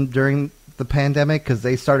momentum during the pandemic because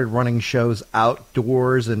they started running shows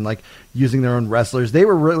outdoors and like using their own wrestlers. They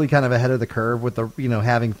were really kind of ahead of the curve with the, you know,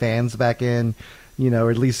 having fans back in, you know,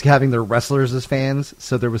 or at least having their wrestlers as fans.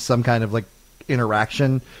 So there was some kind of like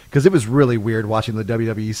interaction because it was really weird watching the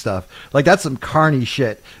WWE stuff. Like that's some carny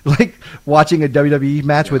shit. Like watching a WWE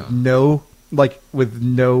match with no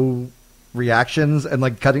reactions and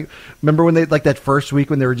like cutting. Remember when they like that first week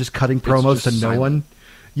when they were just cutting promos to no one?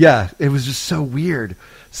 Yeah, it was just so weird.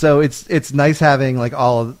 So it's nice having like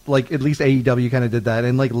all like at least AEW kind of did that.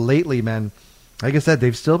 And like lately, man, like I said,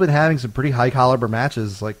 they've still been having some pretty high caliber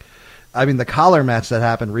matches. Like, I mean, the collar match that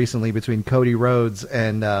happened recently between Cody Rhodes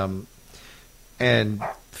and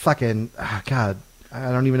fucking God,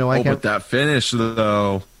 I don't even know why I can't. But that finish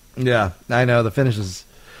though. Yeah, I know the finishes,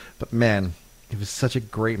 but man, it was such a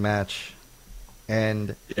great match,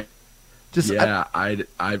 and just I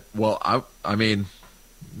mean.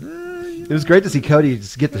 It was great to see Cody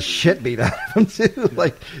just get the shit beat out of him too.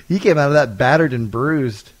 Like he came out of that battered and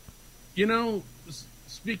bruised. You know,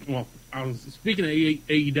 speaking of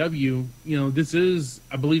AEW, you know, this is,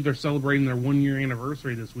 I believe they're celebrating their 1 year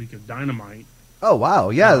anniversary this week of Dynamite. Oh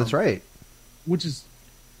wow, yeah, that's right. Which is,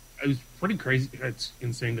 it was pretty crazy. It's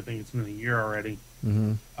insane to think it's been a year already.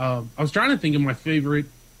 I was trying to think of my favorite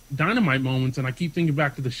Dynamite moments, and I keep thinking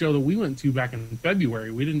back to the show that we went to back in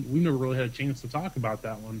February. We never really had a chance to talk about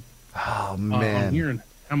that one. Oh man, I'm hearing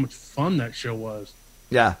how much fun that show was.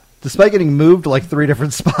 Yeah, despite getting moved to like 3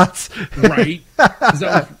 different spots. Right.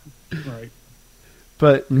 Right.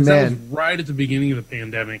 But man, that was right at the beginning of the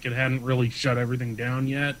pandemic. It hadn't really shut everything down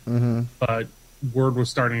yet, but word was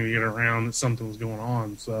starting to get around that something was going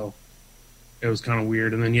on. So it was kind of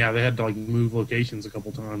weird. And then they had to like move locations a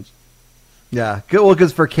couple times. Yeah, well,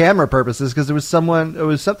 because for camera purposes, because there was something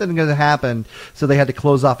going to happen, so they had to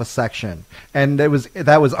close off a section, and that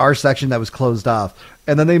was our section that was closed off,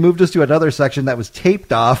 and then they moved us to another section that was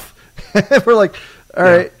taped off. We're like, all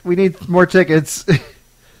right, we need more tickets,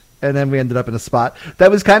 and then we ended up in a spot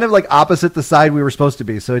that was kind of like opposite the side we were supposed to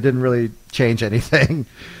be, so it didn't really change anything.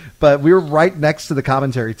 But we were right next to the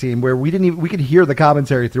commentary team, where we could hear the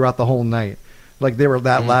commentary throughout the whole night. Like they were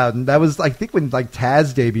that loud, and that was I think when like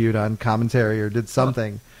Taz debuted on commentary or did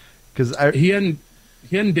something, because he hadn't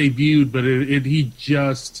debuted, but he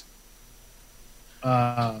just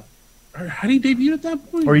had he debuted at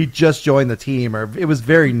that point, or he just joined the team, or it was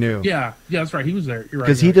very new. Yeah, that's right. He was there. You're right,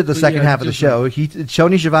 because he did the second half of the show.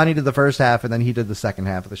 Tony Schiavone did the first half, and then he did the second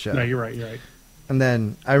half of the show. No, you're right. You're right. And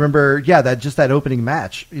then I remember, that opening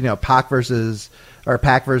match, you know, Pac versus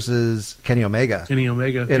Kenny Omega. Kenny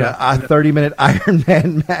Omega. In a 30-minute Iron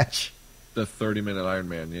Man match. The 30-minute Iron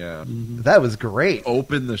Man, yeah. Mm-hmm. That was great.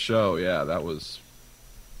 Open the show, yeah, that was.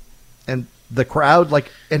 And the crowd,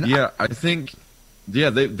 like. I think,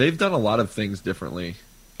 they've done a lot of things differently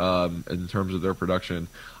in terms of their production.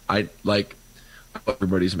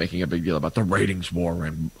 Everybody's making a big deal about the ratings war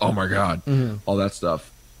and, oh my God, all that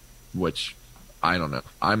stuff, which. I don't know.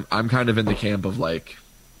 I'm kind of in the camp of like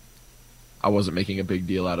I wasn't making a big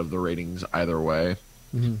deal out of the ratings either way.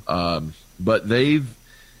 But they've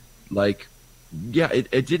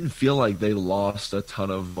it didn't feel like they lost a ton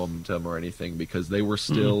of momentum or anything because they were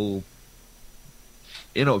still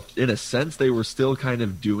in a sense they were still kind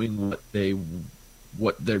of doing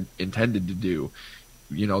what they're intended to do.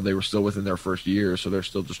 You know, they were still within their first year, so they're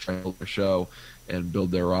still just trying to build their show and build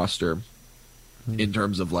their roster in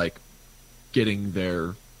terms of like getting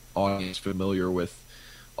their audience familiar with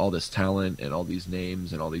all this talent and all these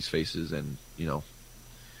names and all these faces, and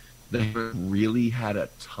they haven't really had a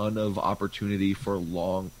ton of opportunity for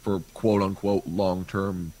quote unquote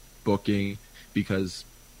long-term booking because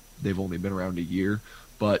they've only been around a year.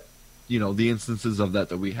 But the instances of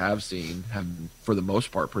that we have seen have been, for the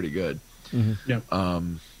most part, pretty good. Yeah.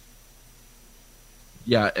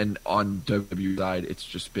 Yeah, and on WWE side, it's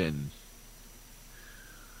just been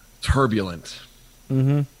turbulent.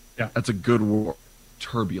 Mm-hmm. Yeah. That's a good word.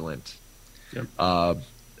 Turbulent. Yep.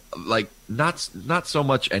 Like not so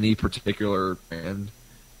much any particular band,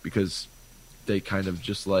 because they kind of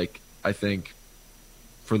just I think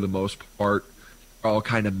for the most part are all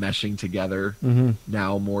kind of meshing together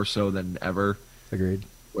now more so than ever. Agreed.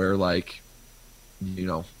 Where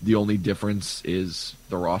the only difference is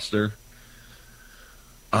the roster.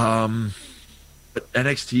 But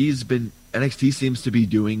NXT seems to be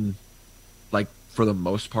doing for the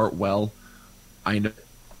most part well. I know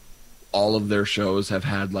all of their shows have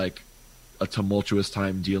had a tumultuous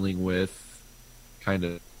time dealing with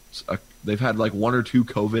they've had 1 or 2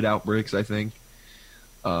 COVID outbreaks, I think,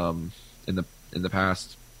 in the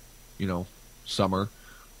past, summer.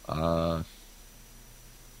 Yeah,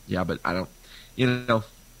 but I don't,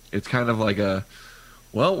 it's kind of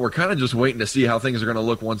we're kind of just waiting to see how things are going to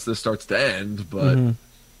look once this starts to end, but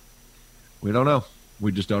we don't know.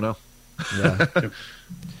 We just don't know. Yeah.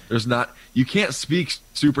 You can't speak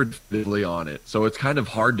super definitively on it, so it's kind of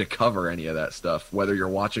hard to cover any of that stuff, whether you're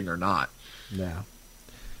watching or not. Yeah.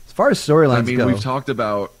 As far as storylines go, we've talked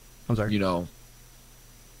about, I'm sorry.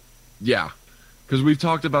 Yeah, because we've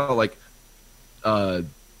talked about the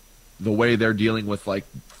way they're dealing with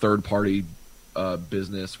third party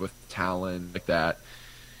business with talent like that.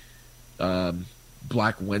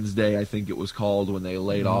 Black Wednesday, I think it was called, when they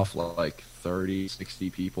laid off 30, 60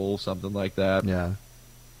 people, something like that. Yeah.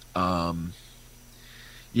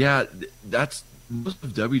 Yeah, that's most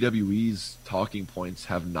of WWE's talking points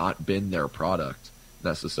have not been their product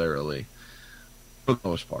necessarily, for the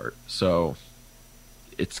most part. So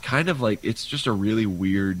it's kind of it's just a really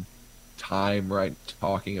weird time, right,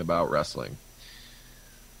 talking about wrestling.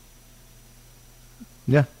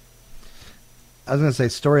 Yeah. I was going to say,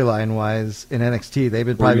 storyline wise, in NXT, they've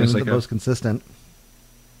been probably the most consistent.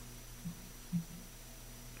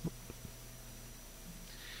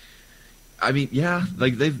 I mean, yeah,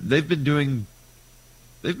 they've been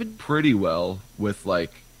pretty well with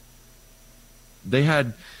they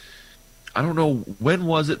had, I don't know, when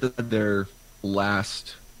was it that their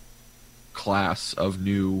last class of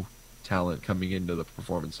new talent coming into the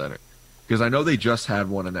Performance Center? Because I know they just had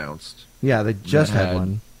one announced. Yeah, they just had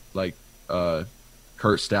one.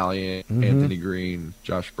 Kurt Stallion, Anthony Green,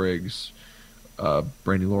 Josh Briggs,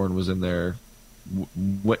 Brandy Lauren was in there.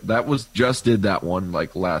 That was just did that one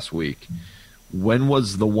last week. When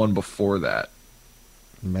was the one before that?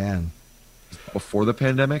 Man, before the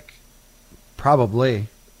pandemic? Probably,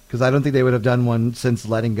 because I don't think they would have done one since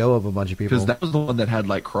letting go of a bunch of people. Because that was the one that had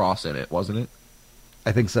Cross in it, wasn't it?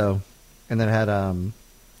 I think so. And then it had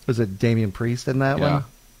was it Damian Priest in that one?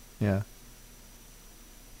 Yeah.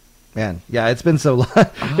 Man, yeah, it's been so long.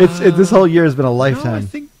 This whole year has been a lifetime.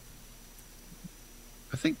 No,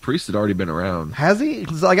 I think Priest had already been around. Has he?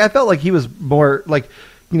 'Cause, I felt like he was more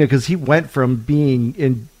because he went from being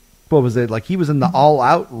in, what was it? He was in the All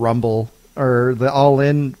Out Rumble or the All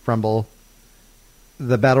In Rumble,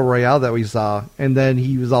 the Battle Royale that we saw, and then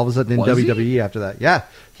he was all of a sudden in WWE after that. Yeah,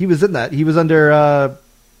 he was in that. He was under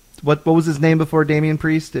what was his name before Damian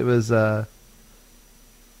Priest? It was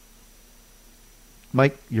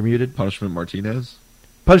Mike, you're muted. Punishment Martinez.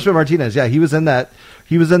 Punishment Martinez, yeah, he was in that.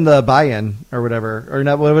 He was in the buy-in or whatever, or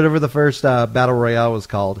not, whatever the first Battle Royale was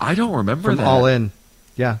called. I don't remember from that. All In,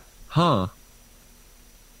 yeah. Huh.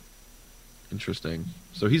 Interesting.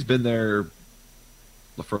 So he's been there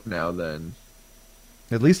for now then.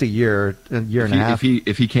 At least a year and a half.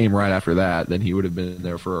 If he came right after that, then he would have been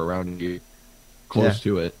there for around a year, close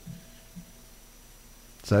to it.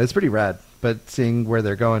 So it's pretty rad. But seeing where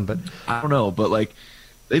they're going, but I don't know. But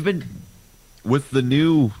they've been with the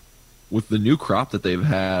new crop that they've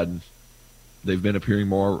had. They've been appearing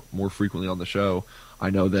more frequently on the show. I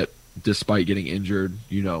know that despite getting injured,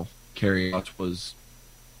 Carrie Watts was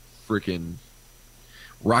freaking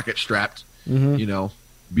rocket strapped.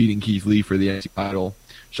 Beating Keith Lee for the NXT title.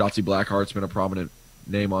 Shotzi Blackheart's been a prominent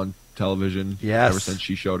name on television ever since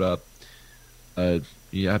she showed up.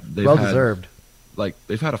 Yeah, they've well deserved.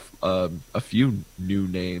 They've had a few new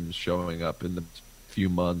names showing up in the few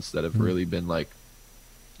months that have really been that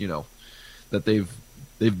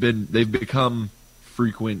they've become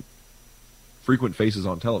frequent faces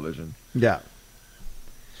on television. Yeah.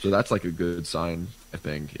 So that's like a good sign, I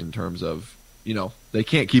think, in terms of, they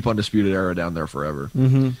can't keep Undisputed Era down there forever.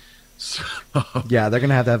 Mm-hmm. So, Yeah, they're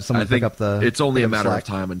gonna have someone I think pick up the. it's only pick a up the matter of slack.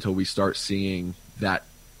 time until we start seeing that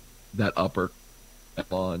upper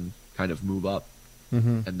echelon kind of move up,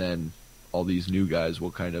 Mm-hmm. and then all these new guys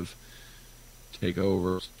will kind of take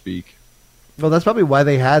over, so to speak. Well, that's probably why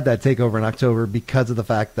they had that takeover in October, because of the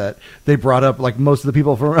fact that they brought up like most of the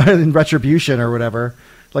people from in Retribution or whatever.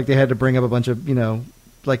 Like they had to bring up a bunch of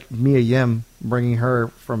like Mia Yim, bringing her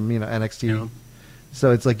from NXT. Yeah.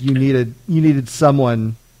 So it's like you needed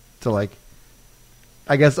someone to like,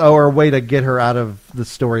 I guess, or a way to get her out of the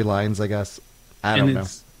storylines. I guess I don't know.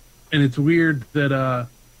 And it's weird that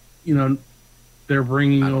they're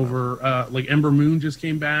bringing over like Ember Moon just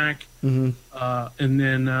came back, Mm-hmm. and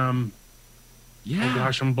then Yeah. oh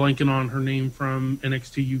gosh, I'm blanking on her name from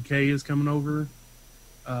NXT UK is coming over.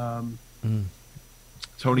 Tony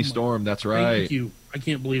Oh my- Storm, that's right. Thank you. I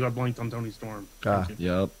can't believe I blanked on Tony Storm. Ah. Thank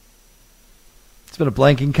you. Yep. It's been a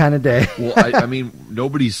blanking kind of day. Well, I mean,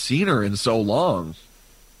 nobody's seen her in so long.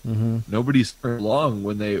 Mm-hmm. Nobody's seen her long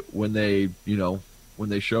when they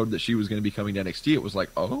showed that she was going to be coming to NXT. It was like,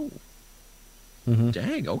 oh, Mm-hmm.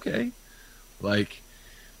 dang, okay. Like,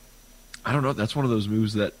 I don't know. That's one of those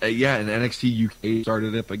moves that, and NXT UK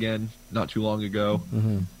started up again not too long ago.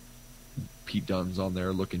 Mm-hmm. Pete Dunne's on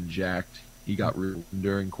there looking jacked. He got ruined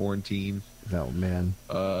during quarantine. Oh man,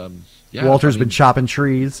 Yeah, Walter's I mean, been chopping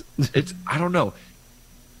trees. It's I don't know.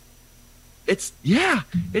 It's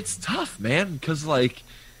tough, man, because like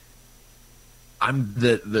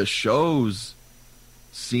the shows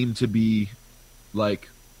seem to be like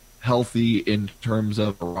healthy in terms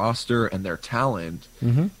of a roster and their talent,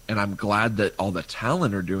 Mm-hmm. and I'm glad that all the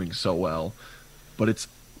talent are doing so well, but it's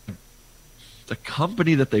the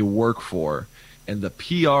company that they work for and the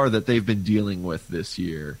PR that they've been dealing with this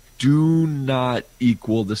year do not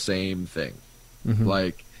equal the same thing. Mm-hmm.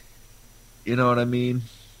 Like, you know what I mean?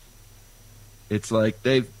 It's like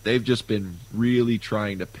they've just been really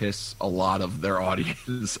trying to piss a lot of their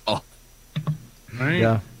audience off. Right?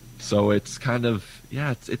 Yeah. So it's kind of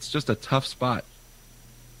it's just a tough spot.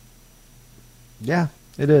 Yeah,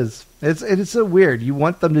 it is. It's so weird. You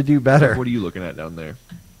want them to do better. What are you looking at down there?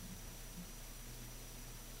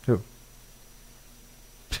 Who?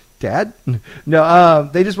 Dad? No.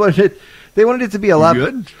 They just wanted it. They wanted it to be a lot. You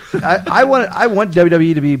good? I want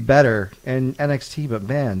WWE to be better and NXT, but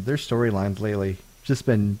man, their storylines lately it's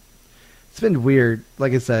been weird.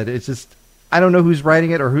 Like I said, it's just I don't know who's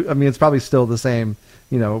writing it or who. I mean, it's probably still the same.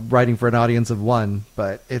 Writing for an audience of one,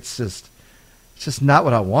 but it's just not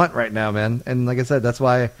what I want right now, man. And like I said, that's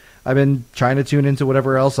why I've been trying to tune into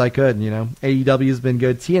whatever else I could. AEW has been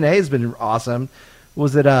good. TNA has been awesome.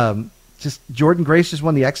 Was it just Jordan Grace just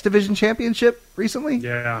won the X Division Championship recently?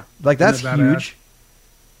 Yeah. Like that's Isn't that badass? huge.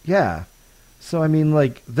 Yeah. So I mean,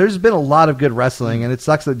 like, there's been a lot of good wrestling, and it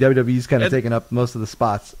sucks that WWE's kind of And- taken up most of the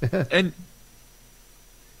spots. And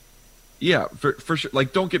yeah, for sure.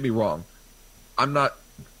 Like, don't get me wrong. I'm not,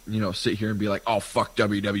 sit here and be like, oh, fuck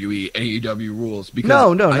WWE, AEW rules. Because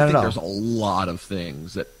No, I not think at all. there's a lot of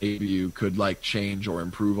things that AEW could, like, change or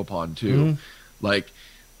improve upon, too. Mhm. Like,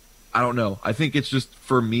 I don't know. I think it's just,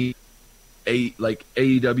 for me,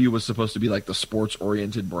 AEW was supposed to be, like, the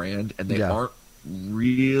sports-oriented brand, and they Yeah. aren't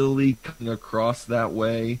really coming across that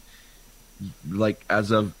way, like,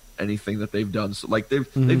 as of anything that they've done. So, like,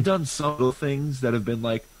 they've done some little things that have been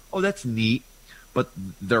like, oh, that's neat, but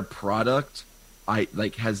their product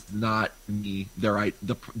has not the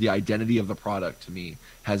identity of the product to me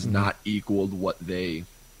has not equaled what they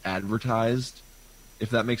advertised, if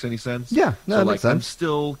that makes any sense. Yeah, no, so that like makes I'm sense.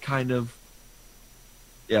 still kind of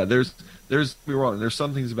there's be wrong, there's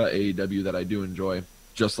some things about AEW that I do enjoy,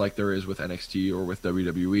 just like there is with NXT or with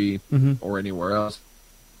WWE Mhm. or anywhere else.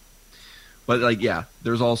 But like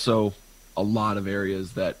there's also a lot of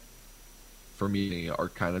areas that for me are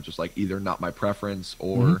kind of just like either not my preference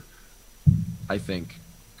or I think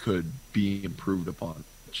could be improved upon,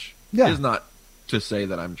 which Yeah. is not to say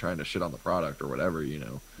that I'm trying to shit on the product or whatever,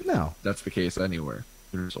 No. that's the case anywhere.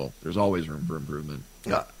 So there's always room for improvement.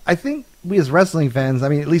 I think we as wrestling fans, I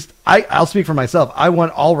mean, at least I'll speak for myself. I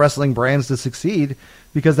want all wrestling brands to succeed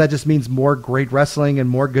because that just means more great wrestling and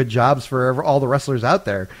more good jobs for all the wrestlers out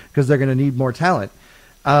there because they're going to need more talent.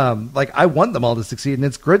 Like I want them all to succeed, and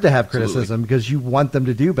it's good to have criticism Absolutely. because you want them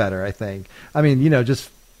to do better. I think. I mean, just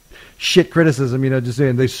shit criticism. Just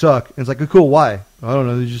saying they suck. And it's like, cool. Why? I don't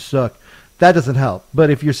know. They just suck. That doesn't help. But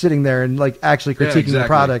if you're sitting there and like actually critiquing the exactly.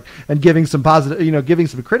 product and giving some positive, giving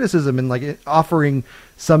some criticism and like offering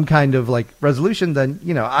some kind of like resolution, then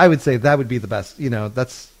I would say that would be the best.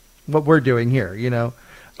 That's what we're doing here.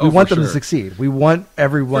 We for want them to sure. succeed. We want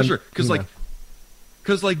everyone. For sure, because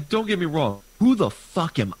you know. don't get me wrong. Who the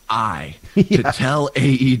fuck am I Yeah. to tell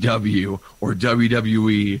AEW or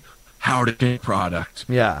WWE how to get product?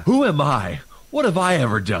 Yeah. Who am I? What have I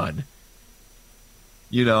ever done?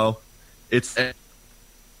 You know, it's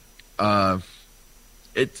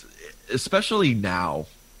especially now.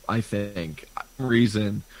 I think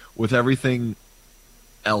reason with everything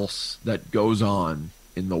else that goes on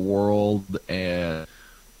in the world and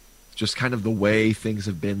just kind of the way things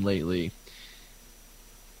have been lately.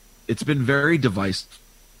 It's been very divisive,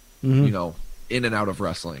 Mhm. you know, in and out of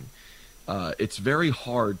wrestling. It's very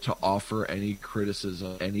hard to offer any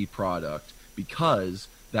criticism, any product, because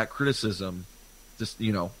that criticism, just,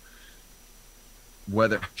 you know,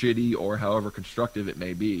 whether shitty or however constructive it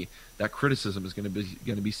may be, that criticism is going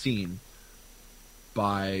to be seen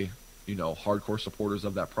by, you know, hardcore supporters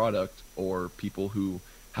of that product or people who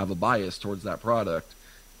have a bias towards that product.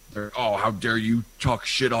 They're, oh, how dare you talk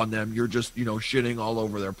shit on them? You're just, you know, shitting all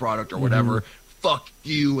over their product or whatever. Fuck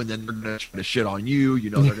you. And then they're going to try to shit on you. You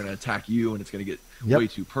know, they're going to attack you, and it's going to get way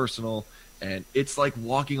too personal. And it's like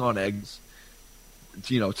walking on eggs,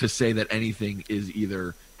 you know, to say that anything is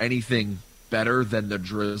either anything better than the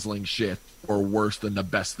drizzling shit or worse than the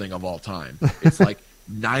best thing of all time. It's like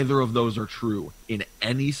neither of those are true in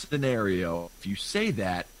any scenario. If you say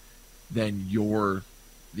that, then you're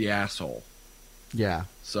the asshole. Yeah.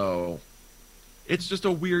 So it's just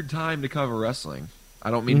a weird time to cover wrestling.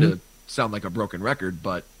 I don't mean to sound like a broken record,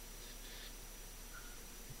 but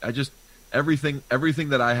I just everything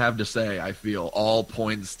that I have to say, I feel all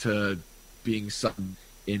points to being something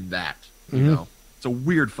in that. You know, it's a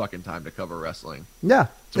weird fucking time to cover wrestling. Yeah,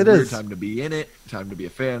 It's a it weird is. time to be in it, time to be a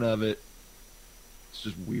fan of it. It's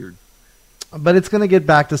just weird. But it's going to get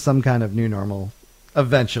back to some kind of new normal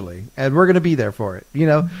eventually, and we're going to be there for it, you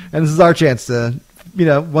know. And this is our chance to, you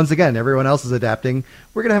know, once again, everyone else is adapting.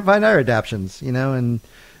 We're going to find our adaptions, you know, and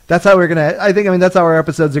that's how we're going to. I think, that's how our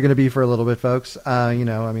episodes are going to be for a little bit, folks. You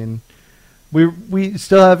know, I mean, we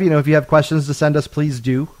still have, you know, if you have questions to send us, please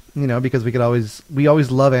do. You know, because we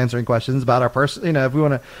always love answering questions about our person. You know, if we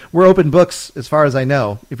want to, we're open books as far as I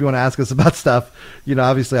know. If you want to ask us about stuff, you know,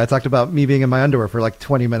 obviously I talked about me being in my underwear for like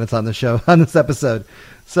 20 minutes on the show, on this episode.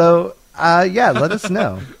 So, yeah, let us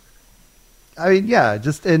know. I mean, yeah,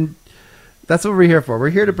 and that's what we're here for. We're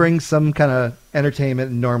here to bring some kind of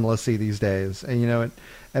entertainment and normalcy these days. And, you know,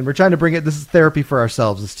 and we're trying to bring it, this is therapy for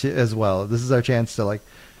ourselves as well. This is our chance to, like,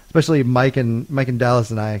 especially Mike and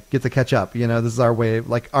Dallas and I get to catch up. You know, this is our way,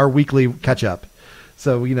 like our weekly catch up.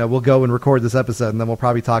 So, you know, we'll go and record this episode, and then we'll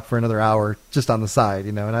probably talk for another hour just on the side,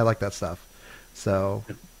 you know, and I like that stuff. So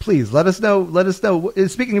please let us know. Let us know.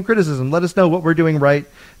 Speaking of criticism, let us know what we're doing right,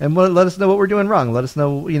 and let us know what we're doing wrong. Let us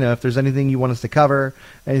know, you know, if there's anything you want us to cover,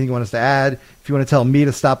 anything you want us to add. If you want to tell me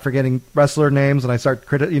to stop forgetting wrestler names and I start,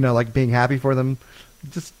 like being happy for them,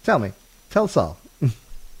 just tell me. Tell us all.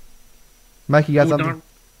 Mike, you got something?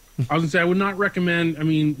 I was going to say, I would not recommend. I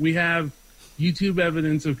mean, we have YouTube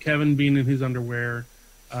evidence of Kevin being in his underwear.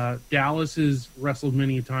 Dallas has wrestled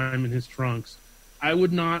many a time in his trunks. I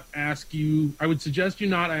would not ask you. I would suggest you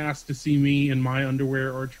not ask to see me in my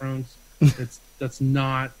underwear or trunks. That's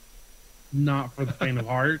not for the faint of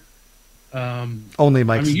heart. Only I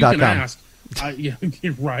Mike's.com. mean, you can ask. Yeah,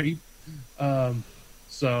 you're right.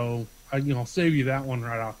 So I'll save you that one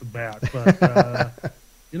right off the bat. But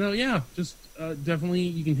yeah, just definitely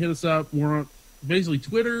you can hit us up. We're on basically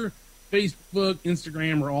Twitter, Facebook,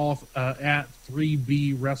 Instagram. We're all at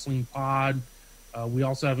 3B Wrestling Pod. We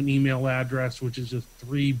also have an email address, which is just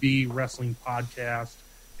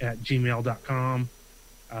 3bwrestlingpodcast@gmail.com.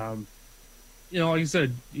 Like I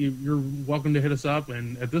said, you're welcome to hit us up,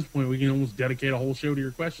 and at this point, we can almost dedicate a whole show to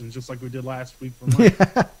your questions, just like we did last week for Mike.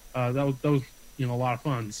 That was a lot of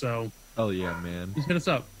fun. So, hell yeah, man! Just hit us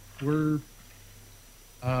up. We're,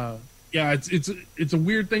 it's a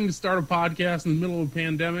weird thing to start a podcast in the middle of a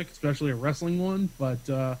pandemic, especially a wrestling one, but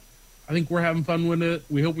I think we're having fun with it.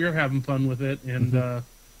 We hope we're having fun with it, and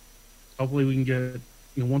hopefully we can get,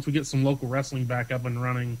 once we get some local wrestling back up and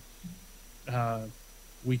running,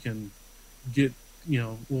 we can get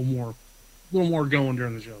a little more going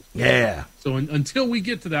during the shows. Yeah. So until we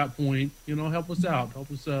get to that point, help us out,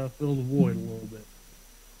 help us fill the void a little bit.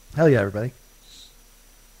 Hell yeah, everybody!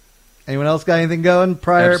 Anyone else got anything going?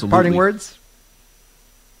 Prior Absolutely. Parting words?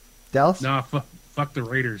 Dallas? Nah, fuck the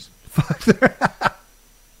Raiders.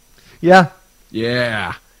 Yeah.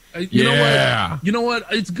 Yeah. You know what?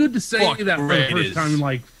 It's good to say Fuck that for the Raiders. first time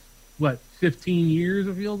in 15 years,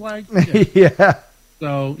 it feels like. Yeah.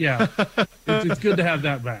 So, yeah, it's good to have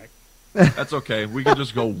that back. That's okay. We can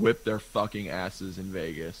just go whip their fucking asses in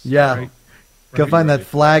Vegas. Yeah. Right? Go find that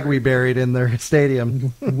flag we buried in their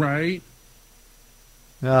stadium. Right?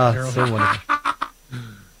 Oh, so wonderful.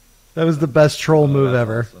 That was the best troll move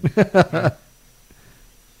ever. Awesome.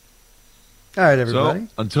 All right, everybody.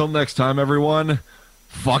 So, until next time, everyone,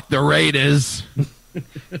 fuck the Raiders.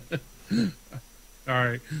 All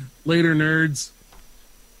right. Later, nerds.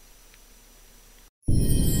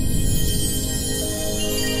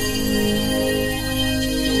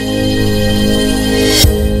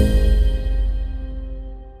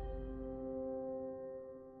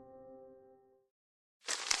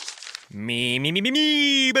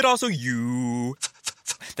 Me, but also you.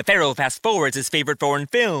 The Pharaoh fast forwards his favorite foreign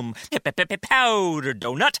film, Powder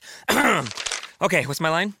Donut. Okay, what's my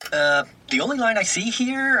line? The only line I see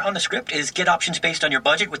here on the script is get options based on your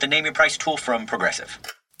budget with the Name Your Price tool from Progressive.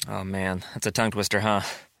 Oh man, that's a tongue twister, huh?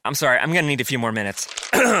 I'm sorry, I'm gonna need a few more minutes.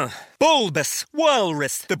 Bulbous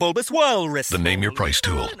Walrus, the Bulbous Walrus. The Name Your Price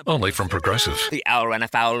tool, only from Progressive. The owl ran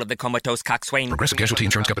afoul of the comatose coxswain. Progressive Casualty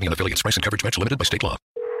Insurance Company and affiliates. Price and coverage match limited by state law.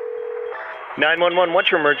 911,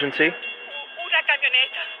 what's your emergency? Una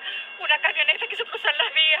camioneta quiso cruzar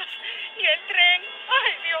las vías. Y el tren,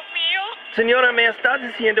 ay Dios mío. Señora, ¿me estás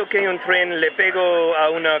diciendo que un tren le pegó a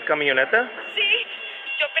una camioneta? Sí,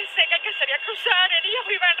 yo pensé que alcanzaría a cruzar. Ellos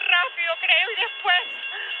iban rápido, creo, y después...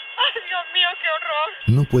 Ay Dios mío, qué horror.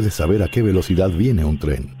 No puedes saber a qué velocidad viene un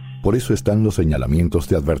tren. Por eso están los señalamientos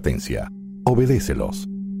de advertencia. Obedécelos.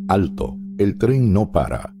 Alto, el tren no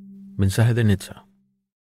para. Mensaje de Netza.